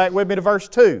 Go back with me to verse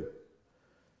 2.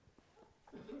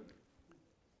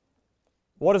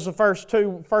 What does the first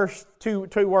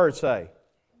two words say?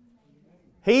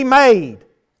 He made.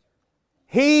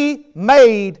 He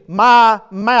made my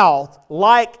mouth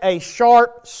like a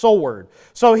sharp sword.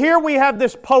 So here we have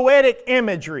this poetic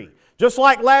imagery. Just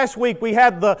like last week we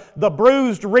had the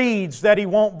bruised reeds that He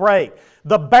won't break.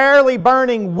 The barely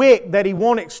burning wick that He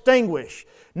won't extinguish.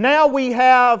 Now we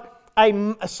have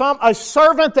a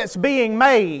servant that's being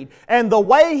made. And the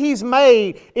way He's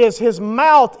made is His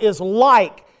mouth is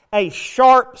like a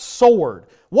sharp sword.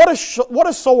 What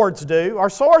do swords do? Are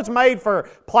swords made for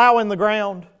plowing the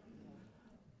ground?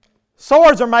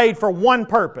 Swords are made for one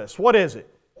purpose. What is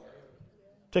it?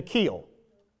 To kill.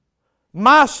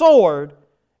 My sword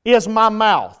is my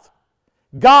mouth.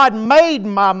 God made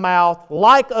my mouth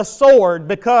like a sword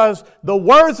because the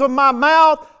words of my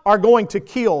mouth are going to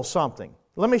kill something.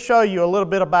 Let me show you a little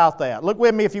bit about that. Look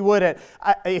with me, if you would, at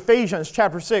Ephesians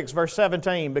chapter 6, verse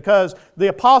 17, because the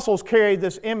apostles carried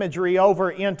this imagery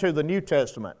over into the New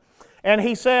Testament. And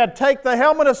he said, take the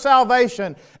helmet of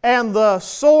salvation and the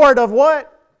sword of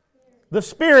what? The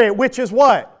Spirit, which is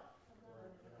what?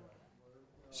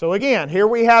 So again, here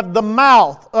we have the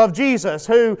mouth of Jesus,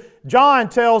 who John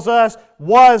tells us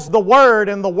was the Word,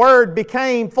 and the Word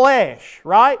became flesh,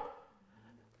 right?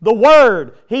 The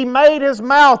Word. He made His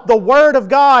mouth the Word of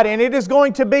God, and it is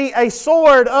going to be a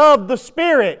sword of the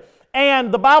Spirit.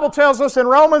 And the Bible tells us in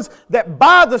Romans that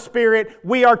by the Spirit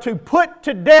we are to put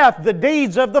to death the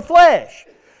deeds of the flesh.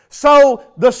 So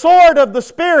the sword of the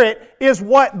Spirit is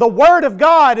what the Word of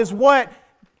God is, what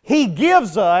He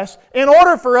gives us in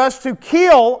order for us to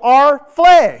kill our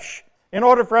flesh, in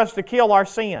order for us to kill our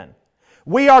sin.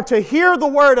 We are to hear the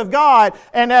Word of God,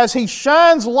 and as He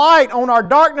shines light on our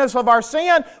darkness of our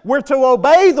sin, we're to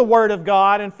obey the Word of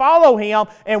God and follow Him.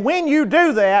 And when you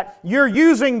do that, you're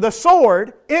using the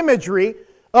sword, imagery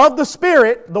of the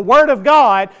Spirit, the Word of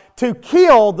God, to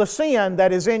kill the sin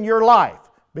that is in your life,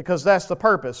 because that's the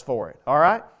purpose for it. All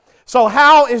right? So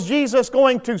how is Jesus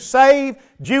going to save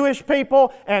Jewish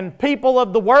people and people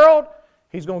of the world?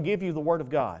 He's going to give you the Word of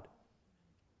God.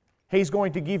 He's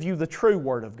going to give you the true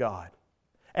Word of God.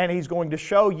 And He's going to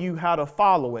show you how to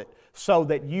follow it so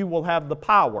that you will have the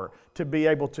power to be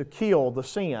able to kill the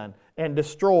sin and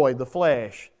destroy the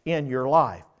flesh in your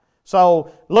life. So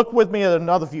look with me at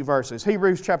another few verses.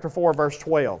 Hebrews chapter 4, verse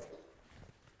 12.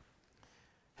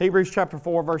 Hebrews chapter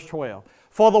 4, verse 12.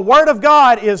 For the Word of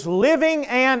God is living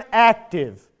and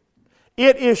active.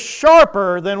 It is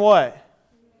sharper than what?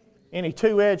 Any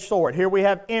two-edged sword. Here we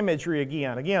have imagery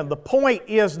again. Again, the point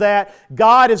is that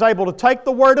God is able to take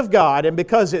the Word of God, and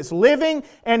because it's living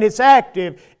and it's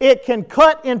active, it can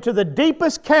cut into the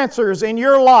deepest cancers in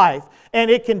your life,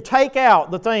 and it can take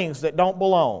out the things that don't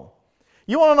belong.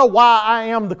 You want to know why I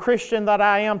am the Christian that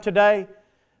I am today?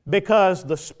 Because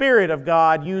the Spirit of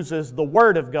God uses the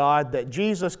Word of God that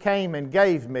Jesus came and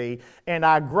gave me, and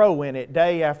I grow in it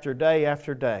day after day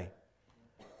after day.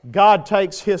 God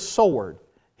takes His sword,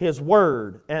 His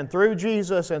Word, and through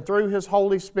Jesus and through His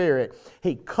Holy Spirit,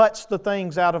 He cuts the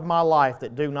things out of my life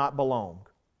that do not belong.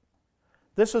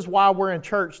 This is why we're in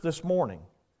church this morning.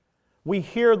 We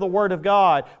hear the Word of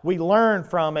God, we learn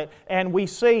from it, and we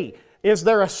see. is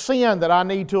there a sin that I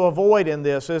need to avoid in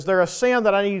this? Is there a sin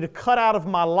that I need to cut out of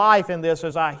my life in this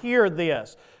as I hear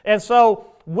this? And so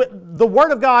the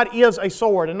Word of God is a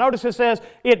sword. And notice it says,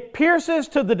 it pierces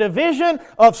to the division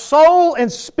of soul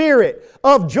and spirit,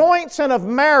 of joints and of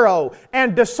marrow,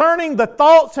 and discerning the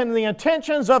thoughts and the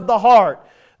intentions of the heart.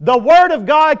 The Word of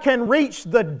God can reach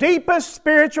the deepest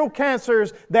spiritual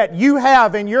cancers that you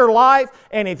have in your life,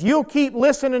 and if you'll keep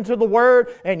listening to the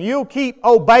Word, and you'll keep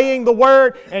obeying the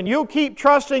Word, and you'll keep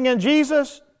trusting in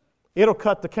Jesus, it'll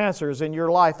cut the cancers in your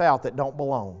life out that don't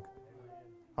belong.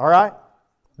 All right?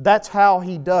 That's how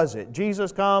He does it.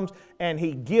 Jesus comes and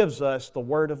He gives us the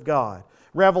Word of God.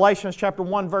 Revelation chapter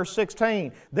 1 verse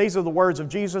 16, these are the words of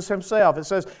Jesus Himself. It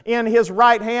says, in His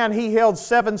right hand He held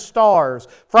 7 stars.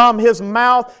 From His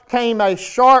mouth came a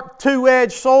sharp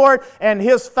 2-edged sword, and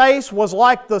His face was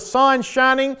like the sun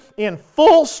shining in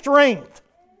full strength.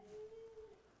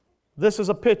 This is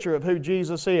a picture of who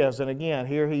Jesus is. And again,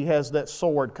 here He has that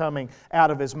sword coming out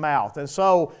of His mouth. And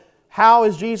so, how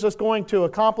is Jesus going to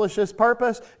accomplish this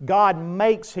purpose? God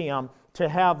makes Him to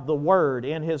have the Word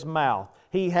in His mouth.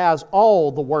 He has all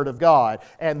the Word of God.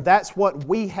 And that's what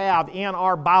we have in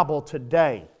our Bible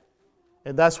today.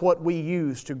 And that's what we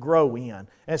use to grow in.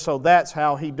 And so that's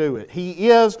how He do it. He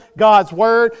is God's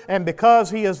Word, and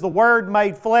because He is the Word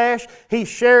made flesh, He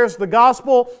shares the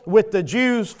gospel with the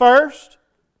Jews first,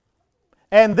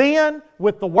 and then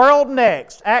with the world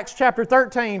next. Acts chapter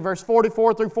 13, verse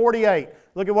 44 through 48.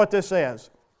 Look at what this says.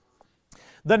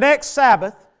 The next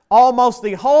Sabbath, almost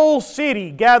the whole city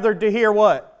gathered to hear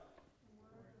what?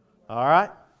 All right.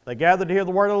 They gathered to hear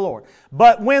the word of the Lord.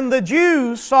 But when the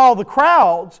Jews saw the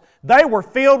crowds, they were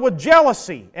filled with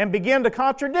jealousy and began to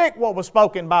contradict what was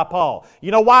spoken by Paul.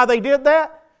 You know why they did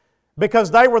that?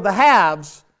 Because they were the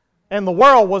haves and the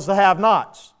world was the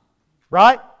have-nots.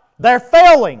 Right? They're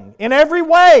failing in every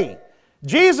way.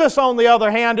 Jesus, on the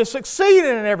other hand, is succeeding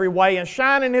in every way and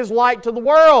shining His light to the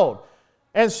world.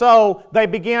 And so they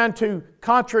began to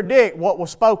contradict what was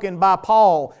spoken by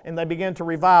Paul, and they began to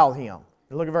revile him.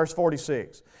 Look at verse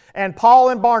 46. And Paul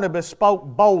and Barnabas spoke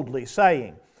boldly,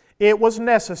 saying, it was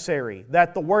necessary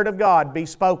that the Word of God be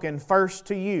spoken first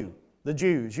to you, the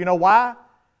Jews. You know why?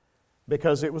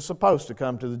 Because it was supposed to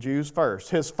come to the Jews first.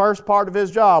 His first part of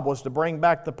His job was to bring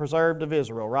back the preserved of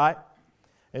Israel, right?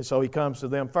 And so He comes to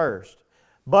them first.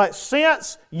 But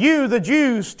since you, the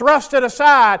Jews, thrust it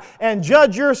aside and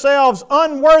judge yourselves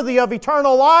unworthy of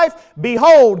eternal life,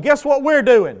 behold, guess what we're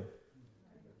doing?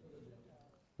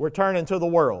 We're turning to the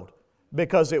world,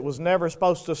 because it was never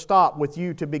supposed to stop with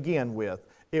you to begin with.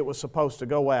 It was supposed to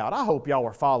go out. I hope y'all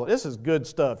are following. This is good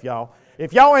stuff, y'all.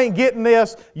 If y'all ain't getting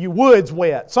this, your wood's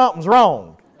wet. Something's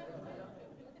wrong.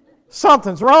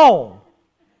 Something's wrong.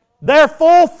 They're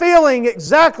fulfilling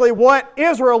exactly what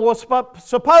Israel was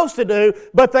supposed to do,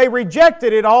 but they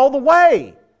rejected it all the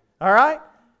way. All right?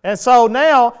 And so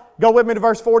now, go with me to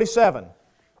verse 47.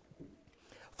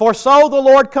 For so the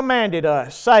Lord commanded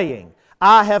us, saying,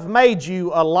 I have made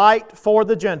you a light for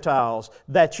the Gentiles,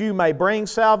 that you may bring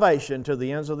salvation to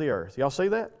the ends of the earth. Y'all see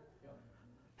that?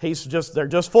 They're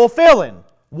just fulfilling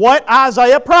what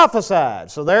Isaiah prophesied.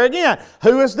 So there again,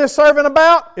 who is this servant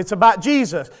about? It's about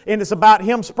Jesus, and it's about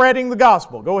Him spreading the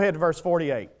gospel. Go ahead to verse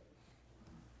 48.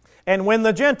 And when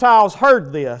the Gentiles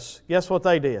heard this, guess what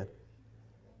they did?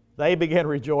 They began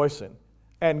rejoicing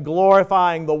and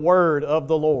glorifying the word of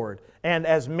the Lord. And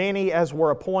as many as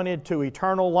were appointed to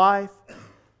eternal life,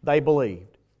 they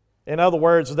believed. In other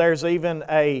words, there's even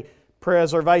a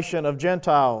preservation of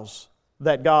Gentiles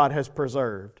that God has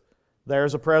preserved.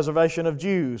 There's a preservation of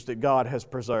Jews that God has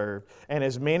preserved. And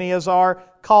as many as are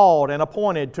called and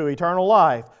appointed to eternal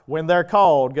life, when they're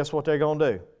called, guess what they're going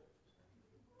to do?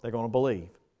 They're going to believe.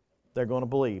 They're going to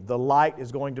believe. The light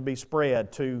is going to be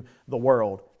spread to the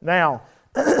world. Now,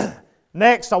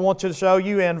 next I want you to show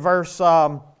you in verse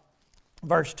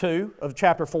 2 of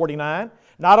chapter 49.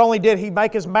 Not only did He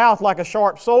make His mouth like a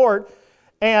sharp sword,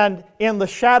 and in the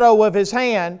shadow of His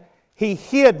hand He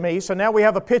hid me. So now we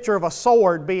have a picture of a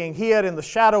sword being hid in the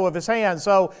shadow of His hand.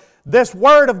 So this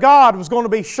Word of God was going to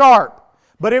be sharp,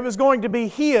 but it was going to be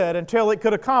hid until it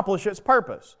could accomplish its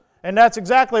purpose. And that's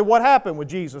exactly what happened with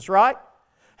Jesus, right?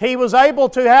 He was able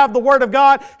to have the Word of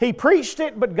God. He preached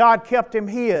it, but God kept Him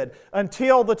hid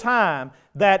until the time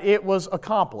that it was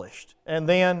accomplished. And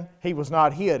then He was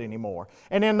not hid anymore.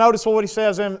 And then notice what He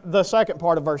says in the second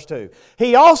part of verse 2.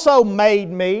 He also made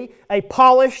me a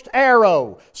polished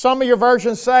arrow. Some of your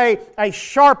versions say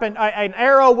an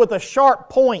arrow with a sharp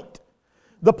point.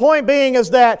 The point being is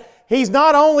that He's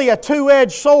not only a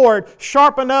two-edged sword,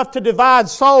 sharp enough to divide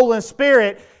soul and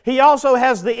spirit. he also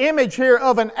has the image here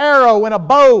of an arrow and a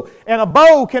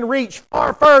bow can reach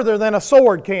far further than a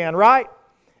sword can, right?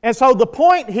 And so the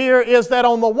point here is that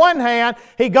on the one hand,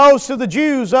 he goes to the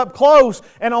Jews up close,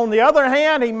 and on the other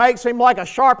hand, he makes him like a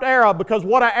sharp arrow, because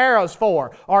what are arrows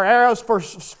for? Are arrows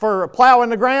for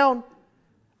plowing the ground?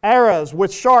 Arrows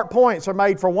with sharp points are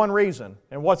made for one reason.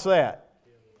 And what's that?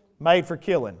 Made for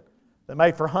killing. They're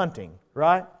made for hunting,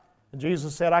 right? And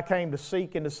Jesus said, I came to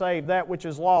seek and to save that which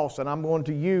is lost, and I'm going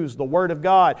to use the Word of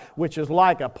God, which is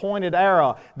like a pointed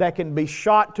arrow that can be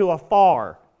shot to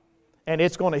afar, and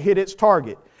it's going to hit its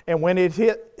target. And when it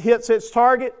hits its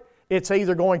target, it's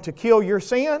either going to kill your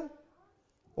sin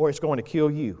or it's going to kill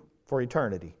you for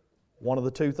eternity. One of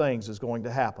the two things is going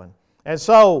to happen. And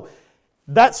so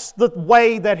that's the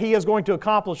way that he is going to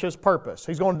accomplish his purpose.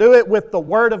 He's going to do it with the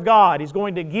Word of God. He's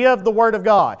going to give the Word of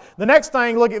God. The next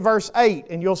thing, look at verse 8,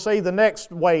 and you'll see the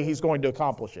next way he's going to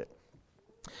accomplish it.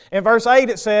 In verse 8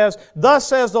 it says, Thus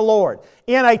says the Lord,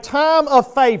 in a time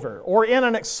of favor, or in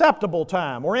an acceptable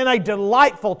time, or in a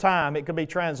delightful time, it could be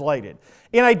translated.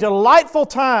 In a delightful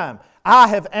time, I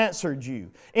have answered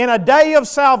you. In a day of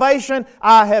salvation,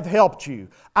 I have helped you.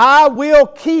 I will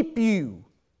keep you.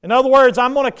 In other words,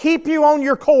 I'm going to keep you on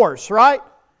your course, right?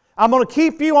 I'm going to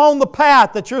keep you on the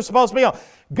path that you're supposed to be on.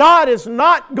 God is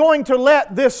not going to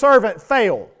let this servant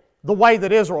fail the way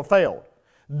that Israel failed.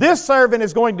 This servant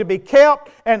is going to be kept,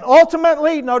 and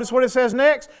ultimately, notice what it says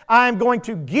next, I am going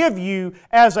to give you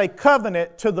as a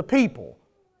covenant to the people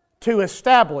to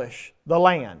establish the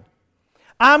land.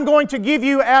 I'm going to give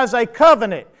you as a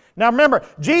covenant. Now remember,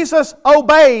 Jesus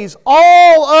obeys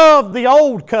all of the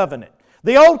old covenant.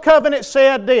 The old covenant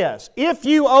said this, if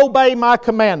you obey my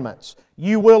commandments,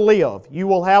 you will live, you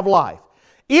will have life.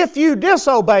 If you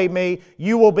disobey me,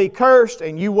 you will be cursed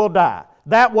and you will die.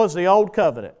 That was the old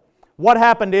covenant. What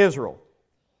happened to Israel?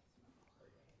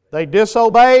 They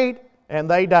disobeyed and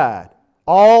they died.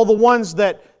 All the ones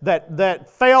that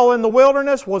fell in the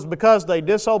wilderness was because they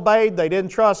disobeyed, they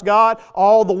didn't trust God.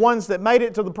 All the ones that made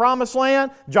it to the promised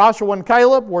land, Joshua and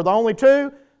Caleb were the only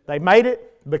two. They made it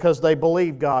because they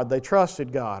believed God, they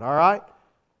trusted God, all right?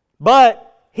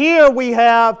 But here we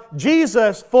have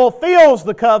Jesus fulfills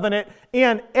the covenant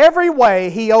in every way.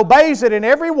 He obeys it in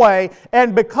every way.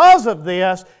 And because of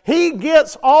this, He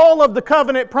gets all of the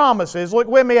covenant promises. Look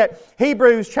with me at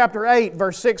Hebrews chapter 8,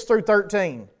 verse 6 through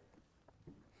 13.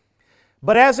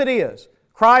 But as it is,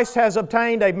 Christ has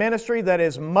obtained a ministry that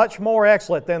is much more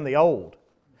excellent than the old.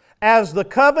 As the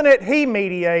covenant He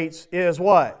mediates is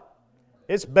what?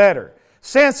 It's better.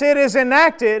 Since it is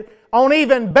enacted on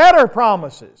even better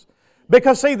promises.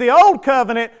 Because see, the old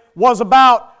covenant was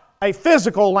about a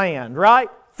physical land, right?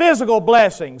 Physical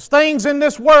blessings, things in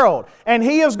this world. And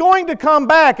He is going to come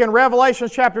back in Revelation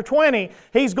chapter 20.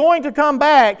 He's going to come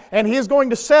back and He is going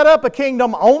to set up a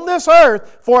kingdom on this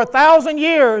earth for 1,000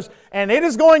 years. And it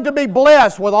is going to be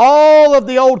blessed with all of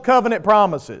the old covenant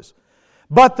promises.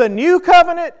 But the new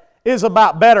covenant is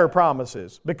about better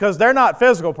promises. Because they're not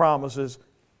physical promises.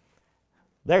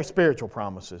 They're spiritual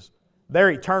promises.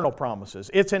 They're eternal promises.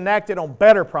 It's enacted on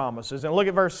better promises. And look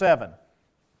at verse 7.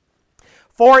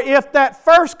 For if that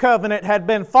first covenant had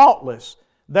been faultless,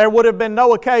 there would have been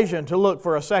no occasion to look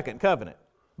for a second covenant.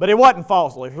 But it wasn't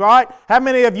faultless, right? How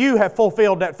many of you have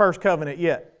fulfilled that first covenant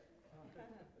yet?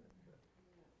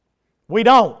 We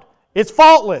don't. It's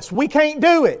faultless. We can't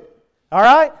do it. All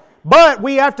right? But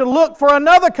we have to look for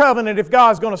another covenant if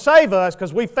God's going to save us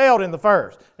because we failed in the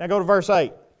first. Now go to verse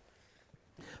 8.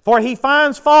 For He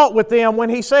finds fault with them when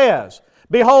He says,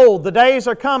 Behold, the days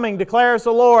are coming, declares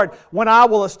the Lord, when I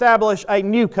will establish a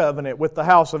new covenant with the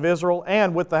house of Israel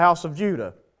and with the house of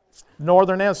Judah,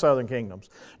 northern and southern kingdoms.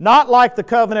 Not like the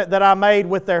covenant that I made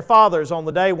with their fathers on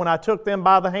the day when I took them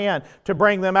by the hand to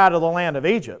bring them out of the land of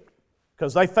Egypt,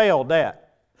 because they failed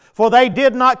that. For they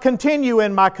did not continue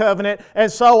in my covenant,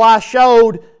 and so I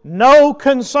showed no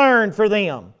concern for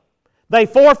them. They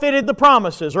forfeited the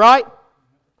promises, right?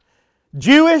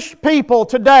 Jewish people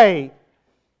today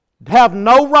have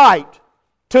no right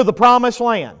to the promised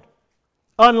land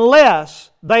unless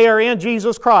they are in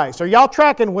Jesus Christ. Are y'all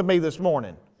tracking with me this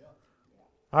morning?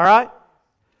 All right?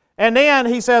 And then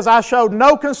He says, I showed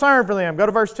no concern for them. Go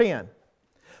to verse 10.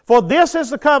 For this is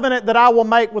the covenant that I will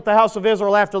make with the house of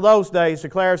Israel after those days,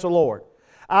 declares the Lord.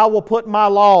 I will put my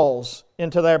laws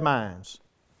into their minds.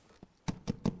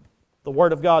 The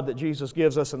Word of God that Jesus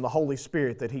gives us and the Holy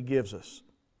Spirit that He gives us.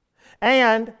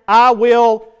 And I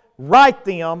will write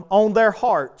them on their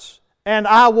hearts, and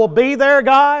I will be their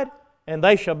God, and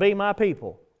they shall be my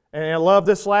people. And I love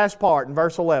this last part in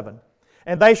verse 11.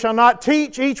 And they shall not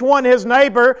teach each one his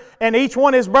neighbor and each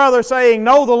one his brother, saying,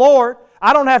 Know the Lord,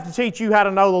 I don't have to teach you how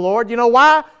to know the Lord. You know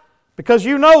why? Because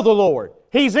you know the Lord.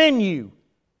 He's in you.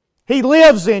 He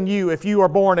lives in you if you are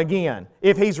born again.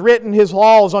 If He's written His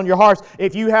laws on your hearts,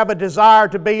 if you have a desire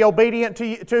to be obedient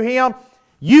to Him,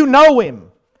 you know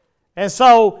Him. And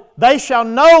so, they shall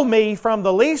know me from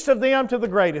the least of them to the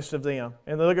greatest of them.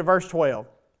 And look at verse 12.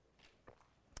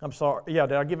 I'm sorry. Yeah,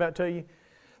 did I give that to you?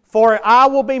 For I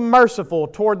will be merciful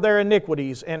toward their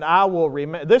iniquities, and I will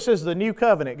remember. This is the new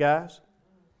covenant, guys.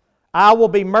 I will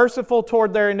be merciful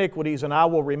toward their iniquities, and I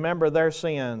will remember their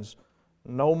sins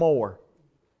no more.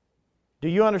 Do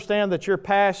you understand that your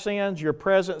past sins, your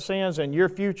present sins, and your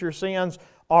future sins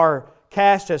are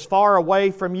cast as far away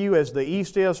from you as the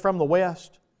east is from the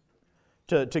west?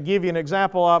 To give you an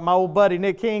example my old buddy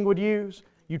Nick King would use,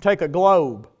 you take a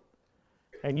globe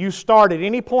and you start at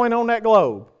any point on that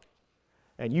globe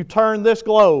and you turn this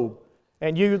globe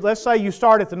and let's say you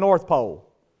start at the North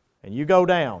Pole and you go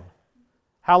down.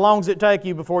 How long does it take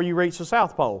you before you reach the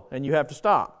South Pole and you have to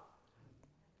stop?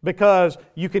 Because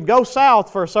you can go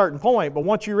south for a certain point, but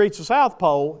once you reach the South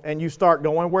Pole and you start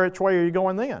going, which way are you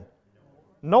going then?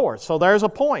 North. So there's a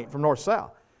point from north to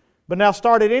south. But now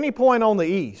start at any point on the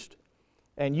east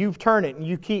and you turn it and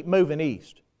you keep moving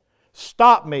east.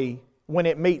 Stop me when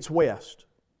it meets west.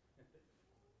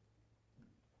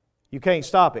 You can't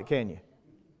stop it, can you?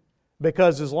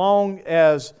 Because as long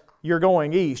as you're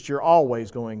going east, you're always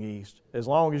going east. As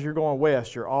long as you're going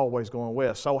west, you're always going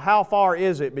west. So how far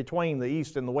is it between the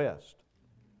east and the west?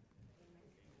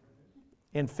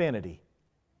 Infinity.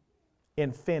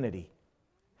 Infinity.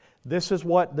 This is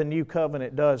what the new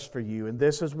covenant does for you, and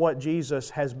this is what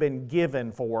Jesus has been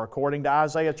given for. According to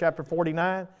Isaiah chapter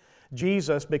 49,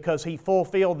 Jesus, because He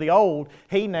fulfilled the old,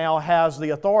 He now has the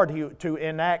authority to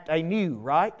enact a new,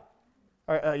 right?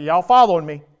 Y'all following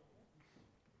me?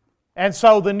 And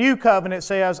so the new covenant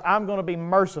says, I'm going to be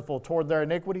merciful toward their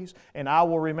iniquities, and I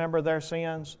will remember their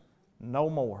sins no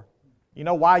more. You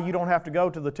know why you don't have to go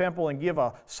to the temple and give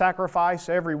a sacrifice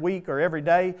every week or every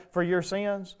day for your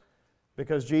sins?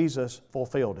 Because Jesus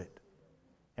fulfilled it.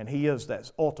 And He is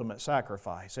that ultimate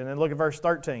sacrifice. And then look at verse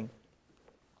 13.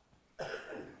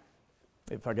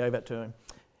 If I gave that to him.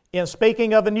 In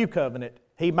speaking of a new covenant,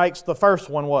 He makes the first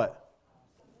one what?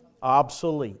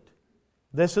 Obsolete.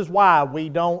 This is why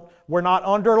we're not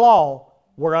under law,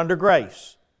 we're under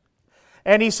grace.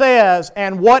 And He says,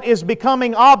 and what is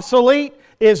becoming obsolete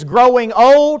is growing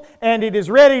old, and it is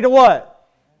ready to what?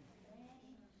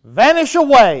 Vanish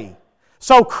away.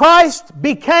 So Christ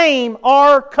became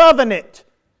our covenant.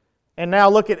 And now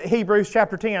look at Hebrews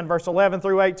chapter 10, verse 11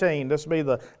 through 18. This will be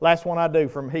the last one I do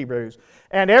from Hebrews.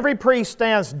 And every priest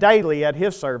stands daily at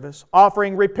his service,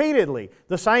 offering repeatedly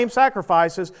the same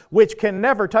sacrifices, which can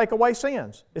never take away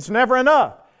sins. It's never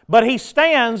enough. But He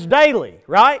stands daily,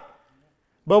 right?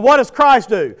 But what does Christ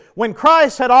do? When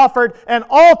Christ had offered an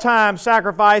all-time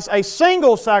sacrifice, a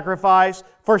single sacrifice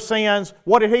for sins,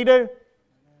 what did He do?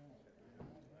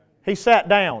 He sat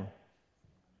down.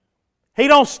 He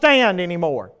don't stand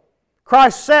anymore.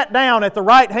 Christ sat down at the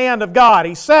right hand of God.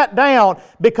 He sat down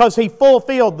because He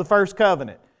fulfilled the first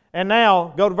covenant. And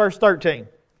now, go to verse 13.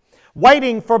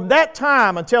 Waiting from that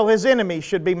time until His enemy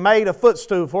should be made a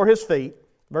footstool for His feet.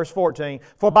 Verse 14.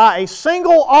 For by a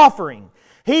single offering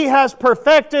He has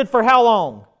perfected for how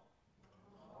long?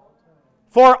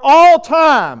 For all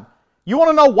time. You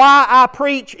want to know why I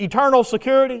preach eternal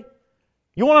security?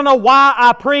 You want to know why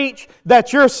I preach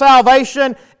that your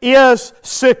salvation is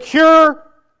secure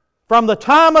from the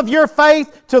time of your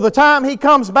faith to the time He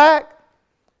comes back?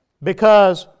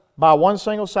 Because by one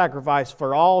single sacrifice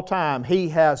for all time, He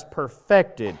has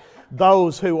perfected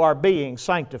those who are being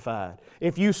sanctified.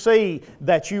 If you see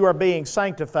that you are being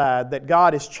sanctified, that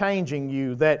God is changing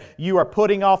you, that you are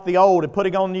putting off the old and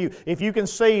putting on the new, if you can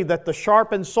see that the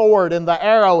sharpened sword and the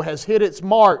arrow has hit its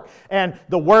mark and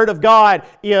the Word of God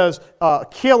is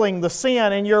killing the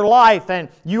sin in your life and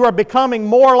you are becoming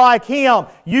more like Him,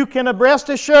 you can rest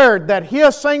assured that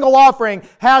His single offering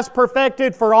has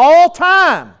perfected for all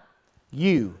time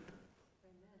you,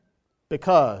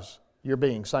 because you're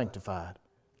being sanctified.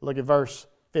 Look at verse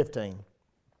 15.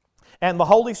 And the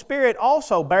Holy Spirit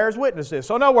also bears witness to this.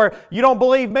 So in other words, you don't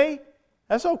believe me?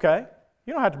 That's okay.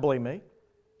 You don't have to believe me.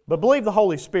 But believe the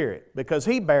Holy Spirit, because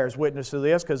He bears witness to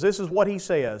this, because this is what He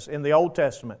says in the Old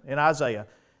Testament, in Isaiah.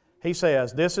 He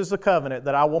says, this is the covenant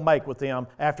that I will make with them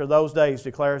after those days,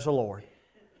 declares the Lord.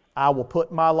 I will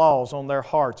put my laws on their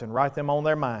hearts and write them on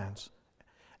their minds.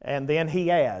 And then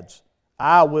He adds,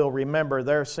 I will remember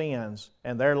their sins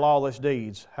and their lawless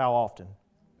deeds. How often?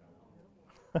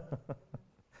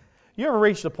 You ever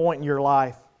reached a point in your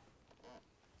life,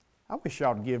 I wish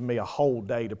y'all would give me a whole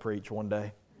day to preach one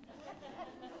day.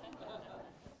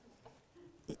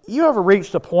 You ever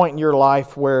reached a point in your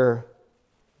life where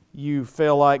you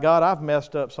feel like, God, I've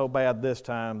messed up so bad this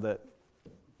time that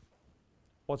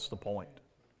what's the point?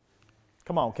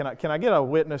 Come on, can I get a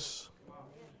witness?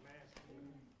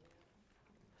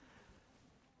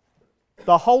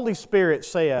 The Holy Spirit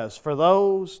says, for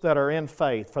those that are in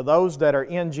faith, for those that are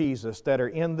in Jesus, that are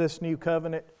in this new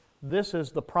covenant, this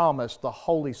is the promise the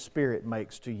Holy Spirit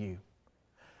makes to you.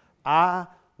 I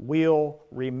will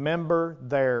remember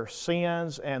their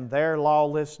sins and their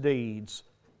lawless deeds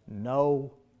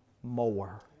no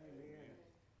more.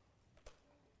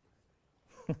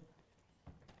 I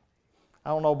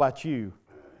don't know about you,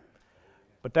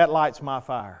 but that lights my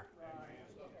fire.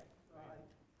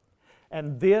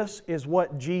 And this is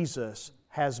what Jesus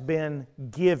has been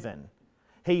given.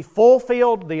 He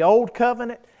fulfilled the old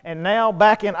covenant, and now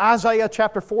back in Isaiah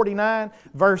chapter 49,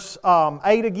 verse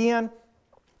 8 again,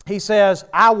 He says,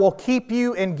 I will keep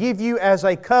you and give you as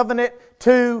a covenant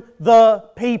to the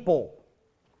people.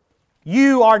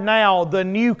 You are now the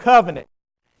new covenant.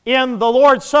 In the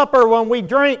Lord's Supper, when we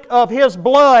drink of His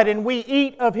blood and we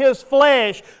eat of His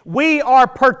flesh, we are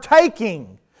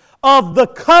partaking of the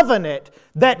covenant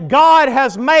that God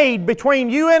has made between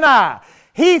you and I.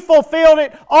 He fulfilled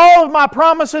it. All of my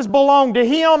promises belong to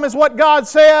Him, is what God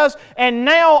says. And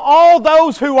now all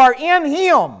those who are in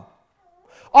Him,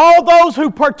 all those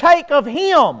who partake of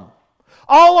Him,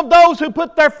 all of those who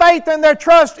put their faith and their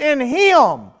trust in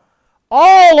Him,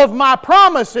 all of my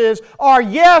promises are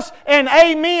yes and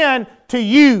amen to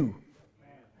you.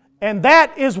 And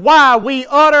that is why we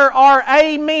utter our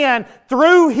amen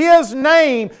through His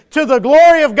name to the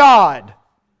glory of God.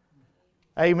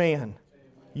 Amen.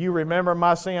 You remember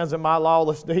my sins and my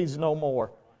lawless deeds no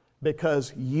more,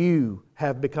 because you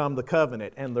have become the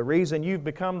covenant. And the reason you've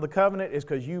become the covenant is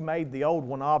because you made the old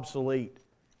one obsolete.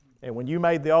 And when you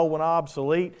made the old one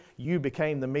obsolete, you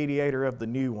became the mediator of the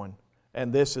new one.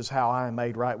 And this is how I am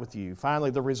made right with you.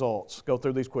 Finally, the results. Go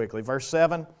through these quickly. Verse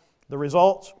 7, the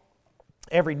results.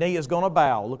 Every knee is going to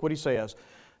bow. Look what he says.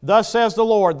 Thus says the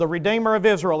Lord, the Redeemer of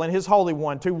Israel and His Holy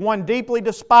One, to one deeply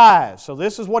despised. So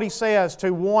this is what He says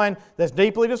to one that's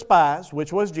deeply despised,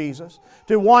 which was Jesus.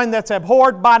 To one that's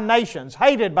abhorred by nations,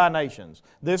 hated by nations.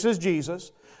 This is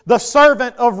Jesus. The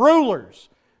servant of rulers.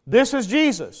 This is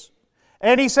Jesus.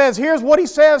 And He says, here's what He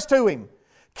says to him.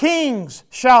 Kings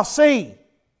shall see,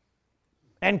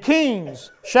 and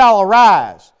kings shall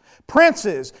arise.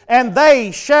 Princes, and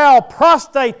they shall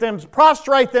prostrate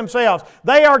themselves.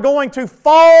 They are going to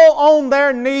fall on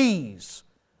their knees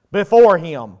before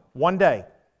Him one day.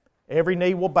 Every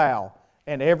knee will bow,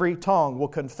 and every tongue will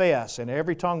confess, and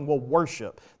every tongue will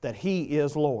worship that He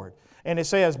is Lord. And it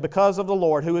says, because of the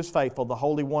Lord who is faithful, the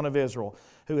Holy One of Israel,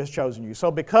 who has chosen you.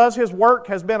 So because His work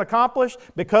has been accomplished,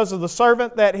 because of the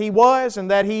servant that He was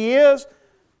and that He is,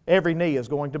 every knee is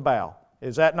going to bow.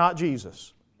 Is that not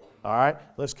Jesus? All right,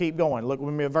 let's keep going. Look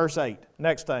with me at verse 8.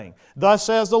 Next thing. Thus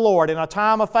says the Lord, in a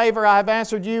time of favor I have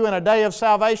answered you, in a day of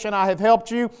salvation I have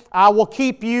helped you. I will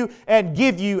keep you and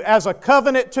give you as a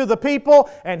covenant to the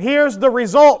people. And here's the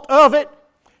result of it,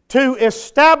 to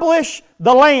establish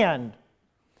the land.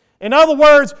 In other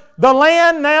words, the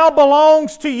land now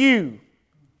belongs to you.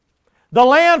 The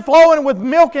land flowing with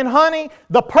milk and honey,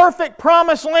 the perfect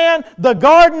promised land, the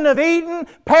Garden of Eden,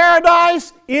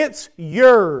 paradise, it's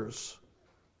yours.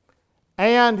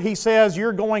 And He says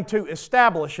you're going to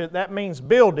establish it. That means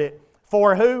build it.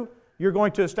 For who? You're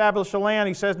going to establish the land,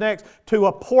 He says next, to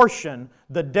apportion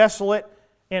the desolate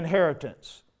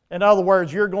inheritance. In other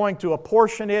words, you're going to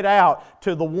apportion it out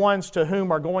to the ones to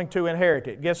whom are going to inherit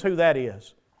it. Guess who that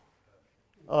is?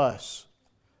 Us.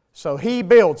 So He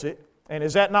builds it. And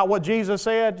is that not what Jesus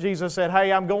said? Jesus said,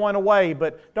 hey, I'm going away,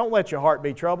 but don't let your heart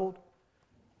be troubled.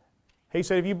 He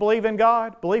said, if you believe in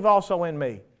God, believe also in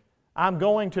me. I'm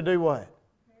going to do what?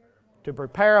 To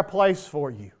prepare a place for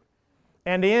you.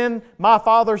 And in my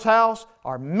Father's house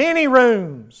are many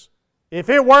rooms. If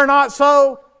it were not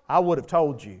so, I would have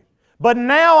told you. But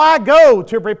now I go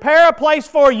to prepare a place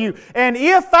for you. And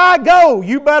if I go,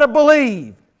 you better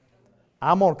believe,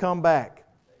 I'm going to come back.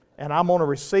 And I'm going to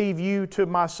receive you to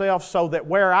myself so that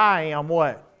where I am,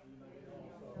 what?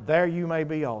 There you may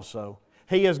be also.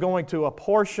 He is going to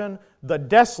apportion the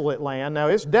desolate land. Now,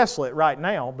 it's desolate right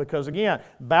now because, again,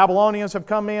 Babylonians have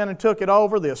come in and took it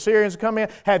over. The Assyrians have come in.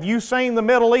 Have you seen the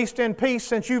Middle East in peace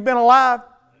since you've been alive?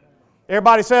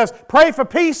 Everybody says, pray for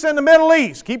peace in the Middle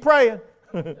East. Keep praying.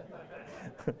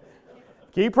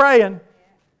 Keep praying.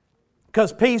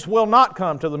 Because peace will not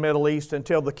come to the Middle East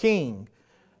until the king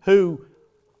who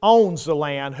owns the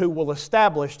land, who will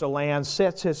establish the land,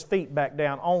 sets his feet back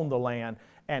down on the land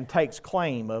and takes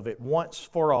claim of it once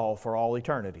for all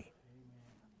eternity.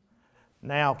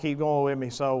 Now, keep going with me.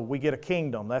 So we get a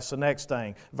kingdom. That's the next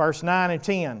thing. Verse 9 and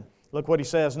 10. Look what he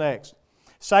says next.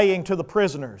 Saying to the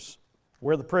prisoners,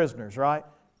 we're the prisoners, right?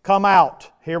 Come out.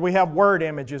 Here we have word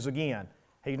images again.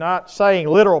 He's not saying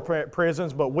literal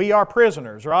prisons, but we are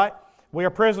prisoners, right? We are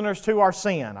prisoners to our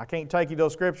sin. I can't take you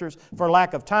those scriptures for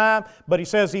lack of time, but he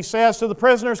says to the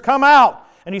prisoners, come out.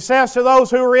 And he says to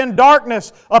those who are in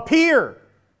darkness, appear.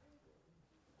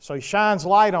 So he shines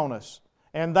light on us.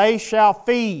 And they shall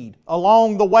feed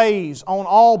along the ways, on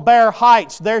all bare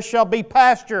heights there shall be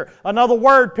pasture. Another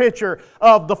word picture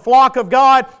of the flock of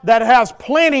God that has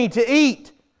plenty to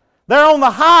eat. They're on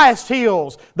the highest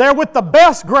hills. They're with the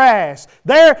best grass.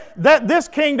 This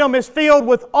kingdom is filled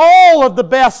with all of the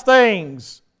best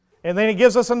things. And then he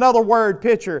gives us another word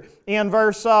picture in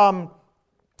verse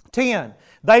 10.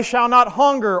 They shall not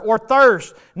hunger or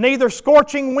thirst, neither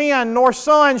scorching wind nor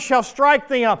sun shall strike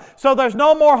them. So there's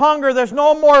no more hunger, there's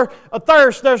no more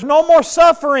thirst, there's no more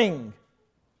suffering.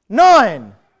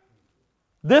 None.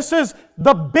 This is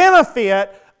the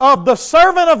benefit of the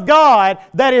servant of God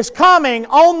that is coming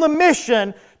on the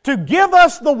mission to give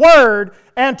us the Word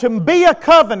and to be a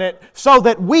covenant so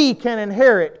that we can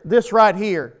inherit this right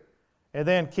here. And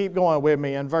then keep going with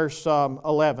me in verse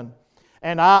 11. The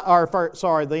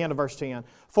end of verse 10.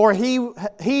 For he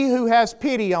who has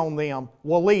pity on them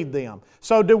will lead them.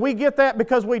 So do we get that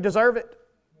because we deserve it?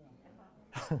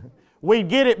 We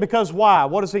get it because why?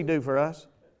 What does He do for us?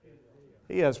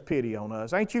 He has pity on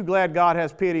us. Ain't you glad God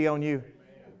has pity on you?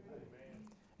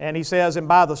 And He says, and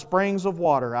by the springs of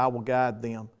water I will guide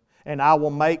them. And I will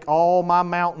make all my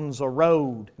mountains a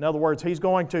road. In other words, He's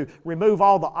going to remove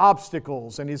all the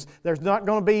obstacles, and there's not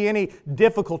going to be any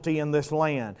difficulty in this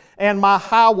land. And my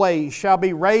highways shall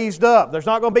be raised up. There's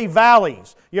not going to be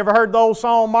valleys. You ever heard the old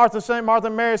song Martha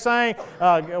and Mary sang?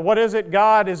 What is it?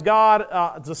 God is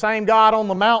God. The same God on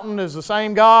the mountain is the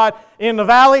same God in the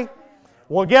valley.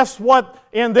 Well, guess what?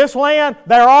 In this land,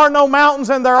 there are no mountains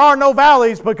and there are no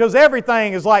valleys because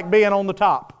everything is like being on the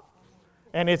top.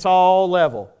 And it's all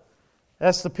level.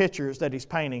 That's the pictures that he's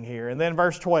painting here. And then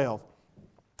verse 12.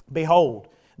 Behold,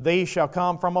 these shall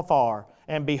come from afar,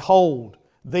 and behold,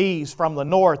 these from the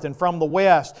north and from the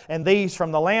west, and these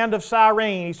from the land of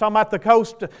Cyrene. He's talking about the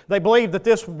coast. They believe that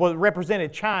this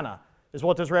represented China, is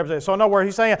what this represents. So in other words,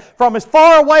 he's saying, from as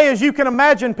far away as you can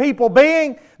imagine people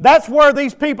being, that's where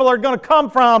these people are going to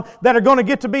come from that are going to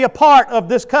get to be a part of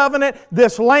this covenant,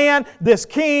 this land, this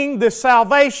king, this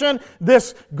salvation,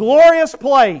 this glorious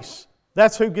place.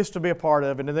 That's who gets to be a part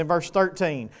of it. And then verse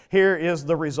 13, here is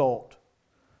the result.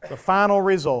 The final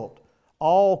result.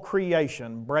 All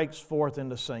creation breaks forth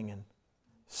into singing.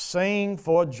 Sing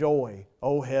for joy,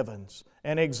 O heavens,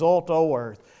 and exult, O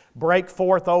earth. Break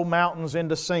forth, O mountains,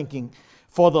 into sinking.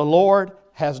 For the Lord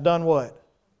has done what?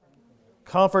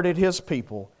 Comforted His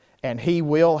people, and He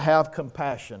will have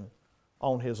compassion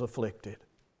on His afflicted.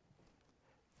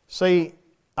 See,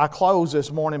 I close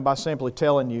this morning by simply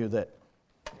telling you that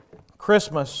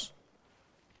Christmas,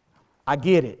 I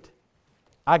get it.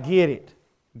 I get it.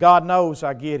 God knows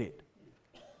I get it.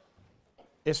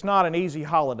 It's not an easy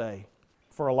holiday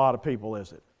for a lot of people,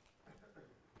 is it?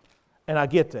 And I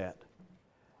get that.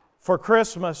 For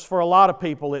Christmas, for a lot of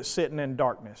people, it's sitting in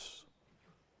darkness.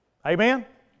 Amen?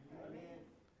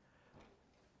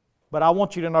 But I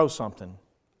want you to know something.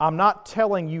 I'm not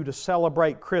telling you to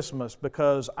celebrate Christmas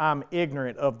because I'm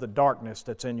ignorant of the darkness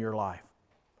that's in your life.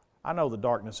 I know the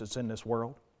darkness that's in this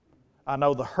world. I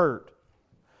know the hurt.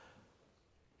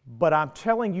 But I'm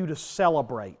telling you to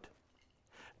celebrate.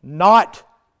 Not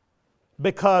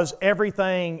because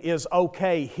everything is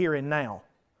okay here and now.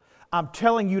 I'm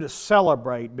telling you to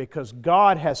celebrate because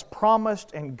God has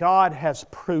promised and God has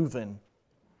proven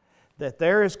that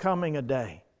there is coming a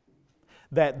day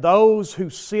that those who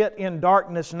sit in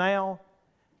darkness now,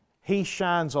 He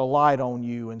shines a light on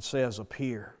you and says,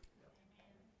 appear.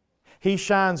 He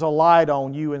shines a light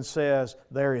on you and says,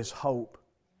 there is hope.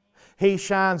 He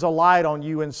shines a light on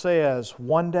you and says,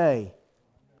 one day,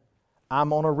 I'm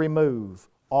going to remove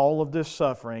all of this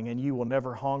suffering and you will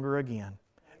never hunger again.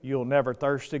 You'll never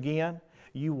thirst again.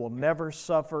 You will never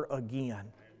suffer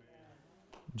again.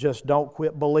 Just don't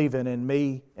quit believing in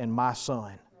me and my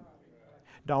Son.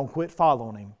 Don't quit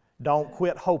following Him. Don't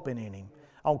quit hoping in Him.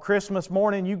 On Christmas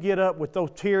morning, you get up with those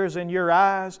tears in your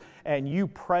eyes and you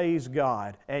praise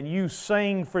God and you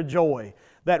sing for joy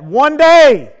that one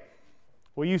day,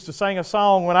 we used to sing a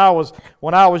song when I was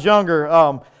younger.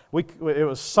 It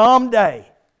was someday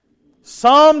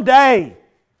soon,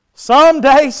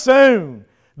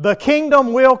 the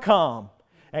kingdom will come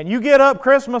And you get up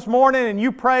Christmas morning and you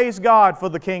praise God for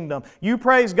the kingdom. You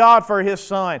praise God for His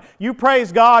Son. You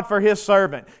praise God for His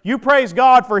servant. You praise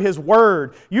God for His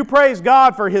Word. You praise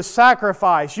God for His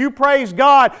sacrifice. You praise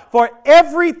God for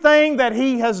everything that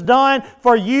He has done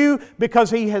for you because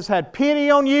He has had pity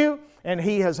on you and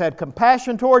He has had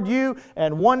compassion toward you.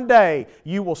 And one day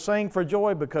you will sing for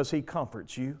joy because He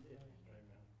comforts you.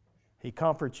 He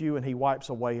comforts you and He wipes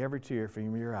away every tear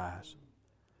from your eyes.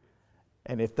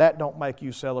 And if that don't make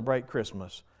you celebrate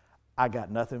Christmas, I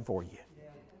got nothing for you.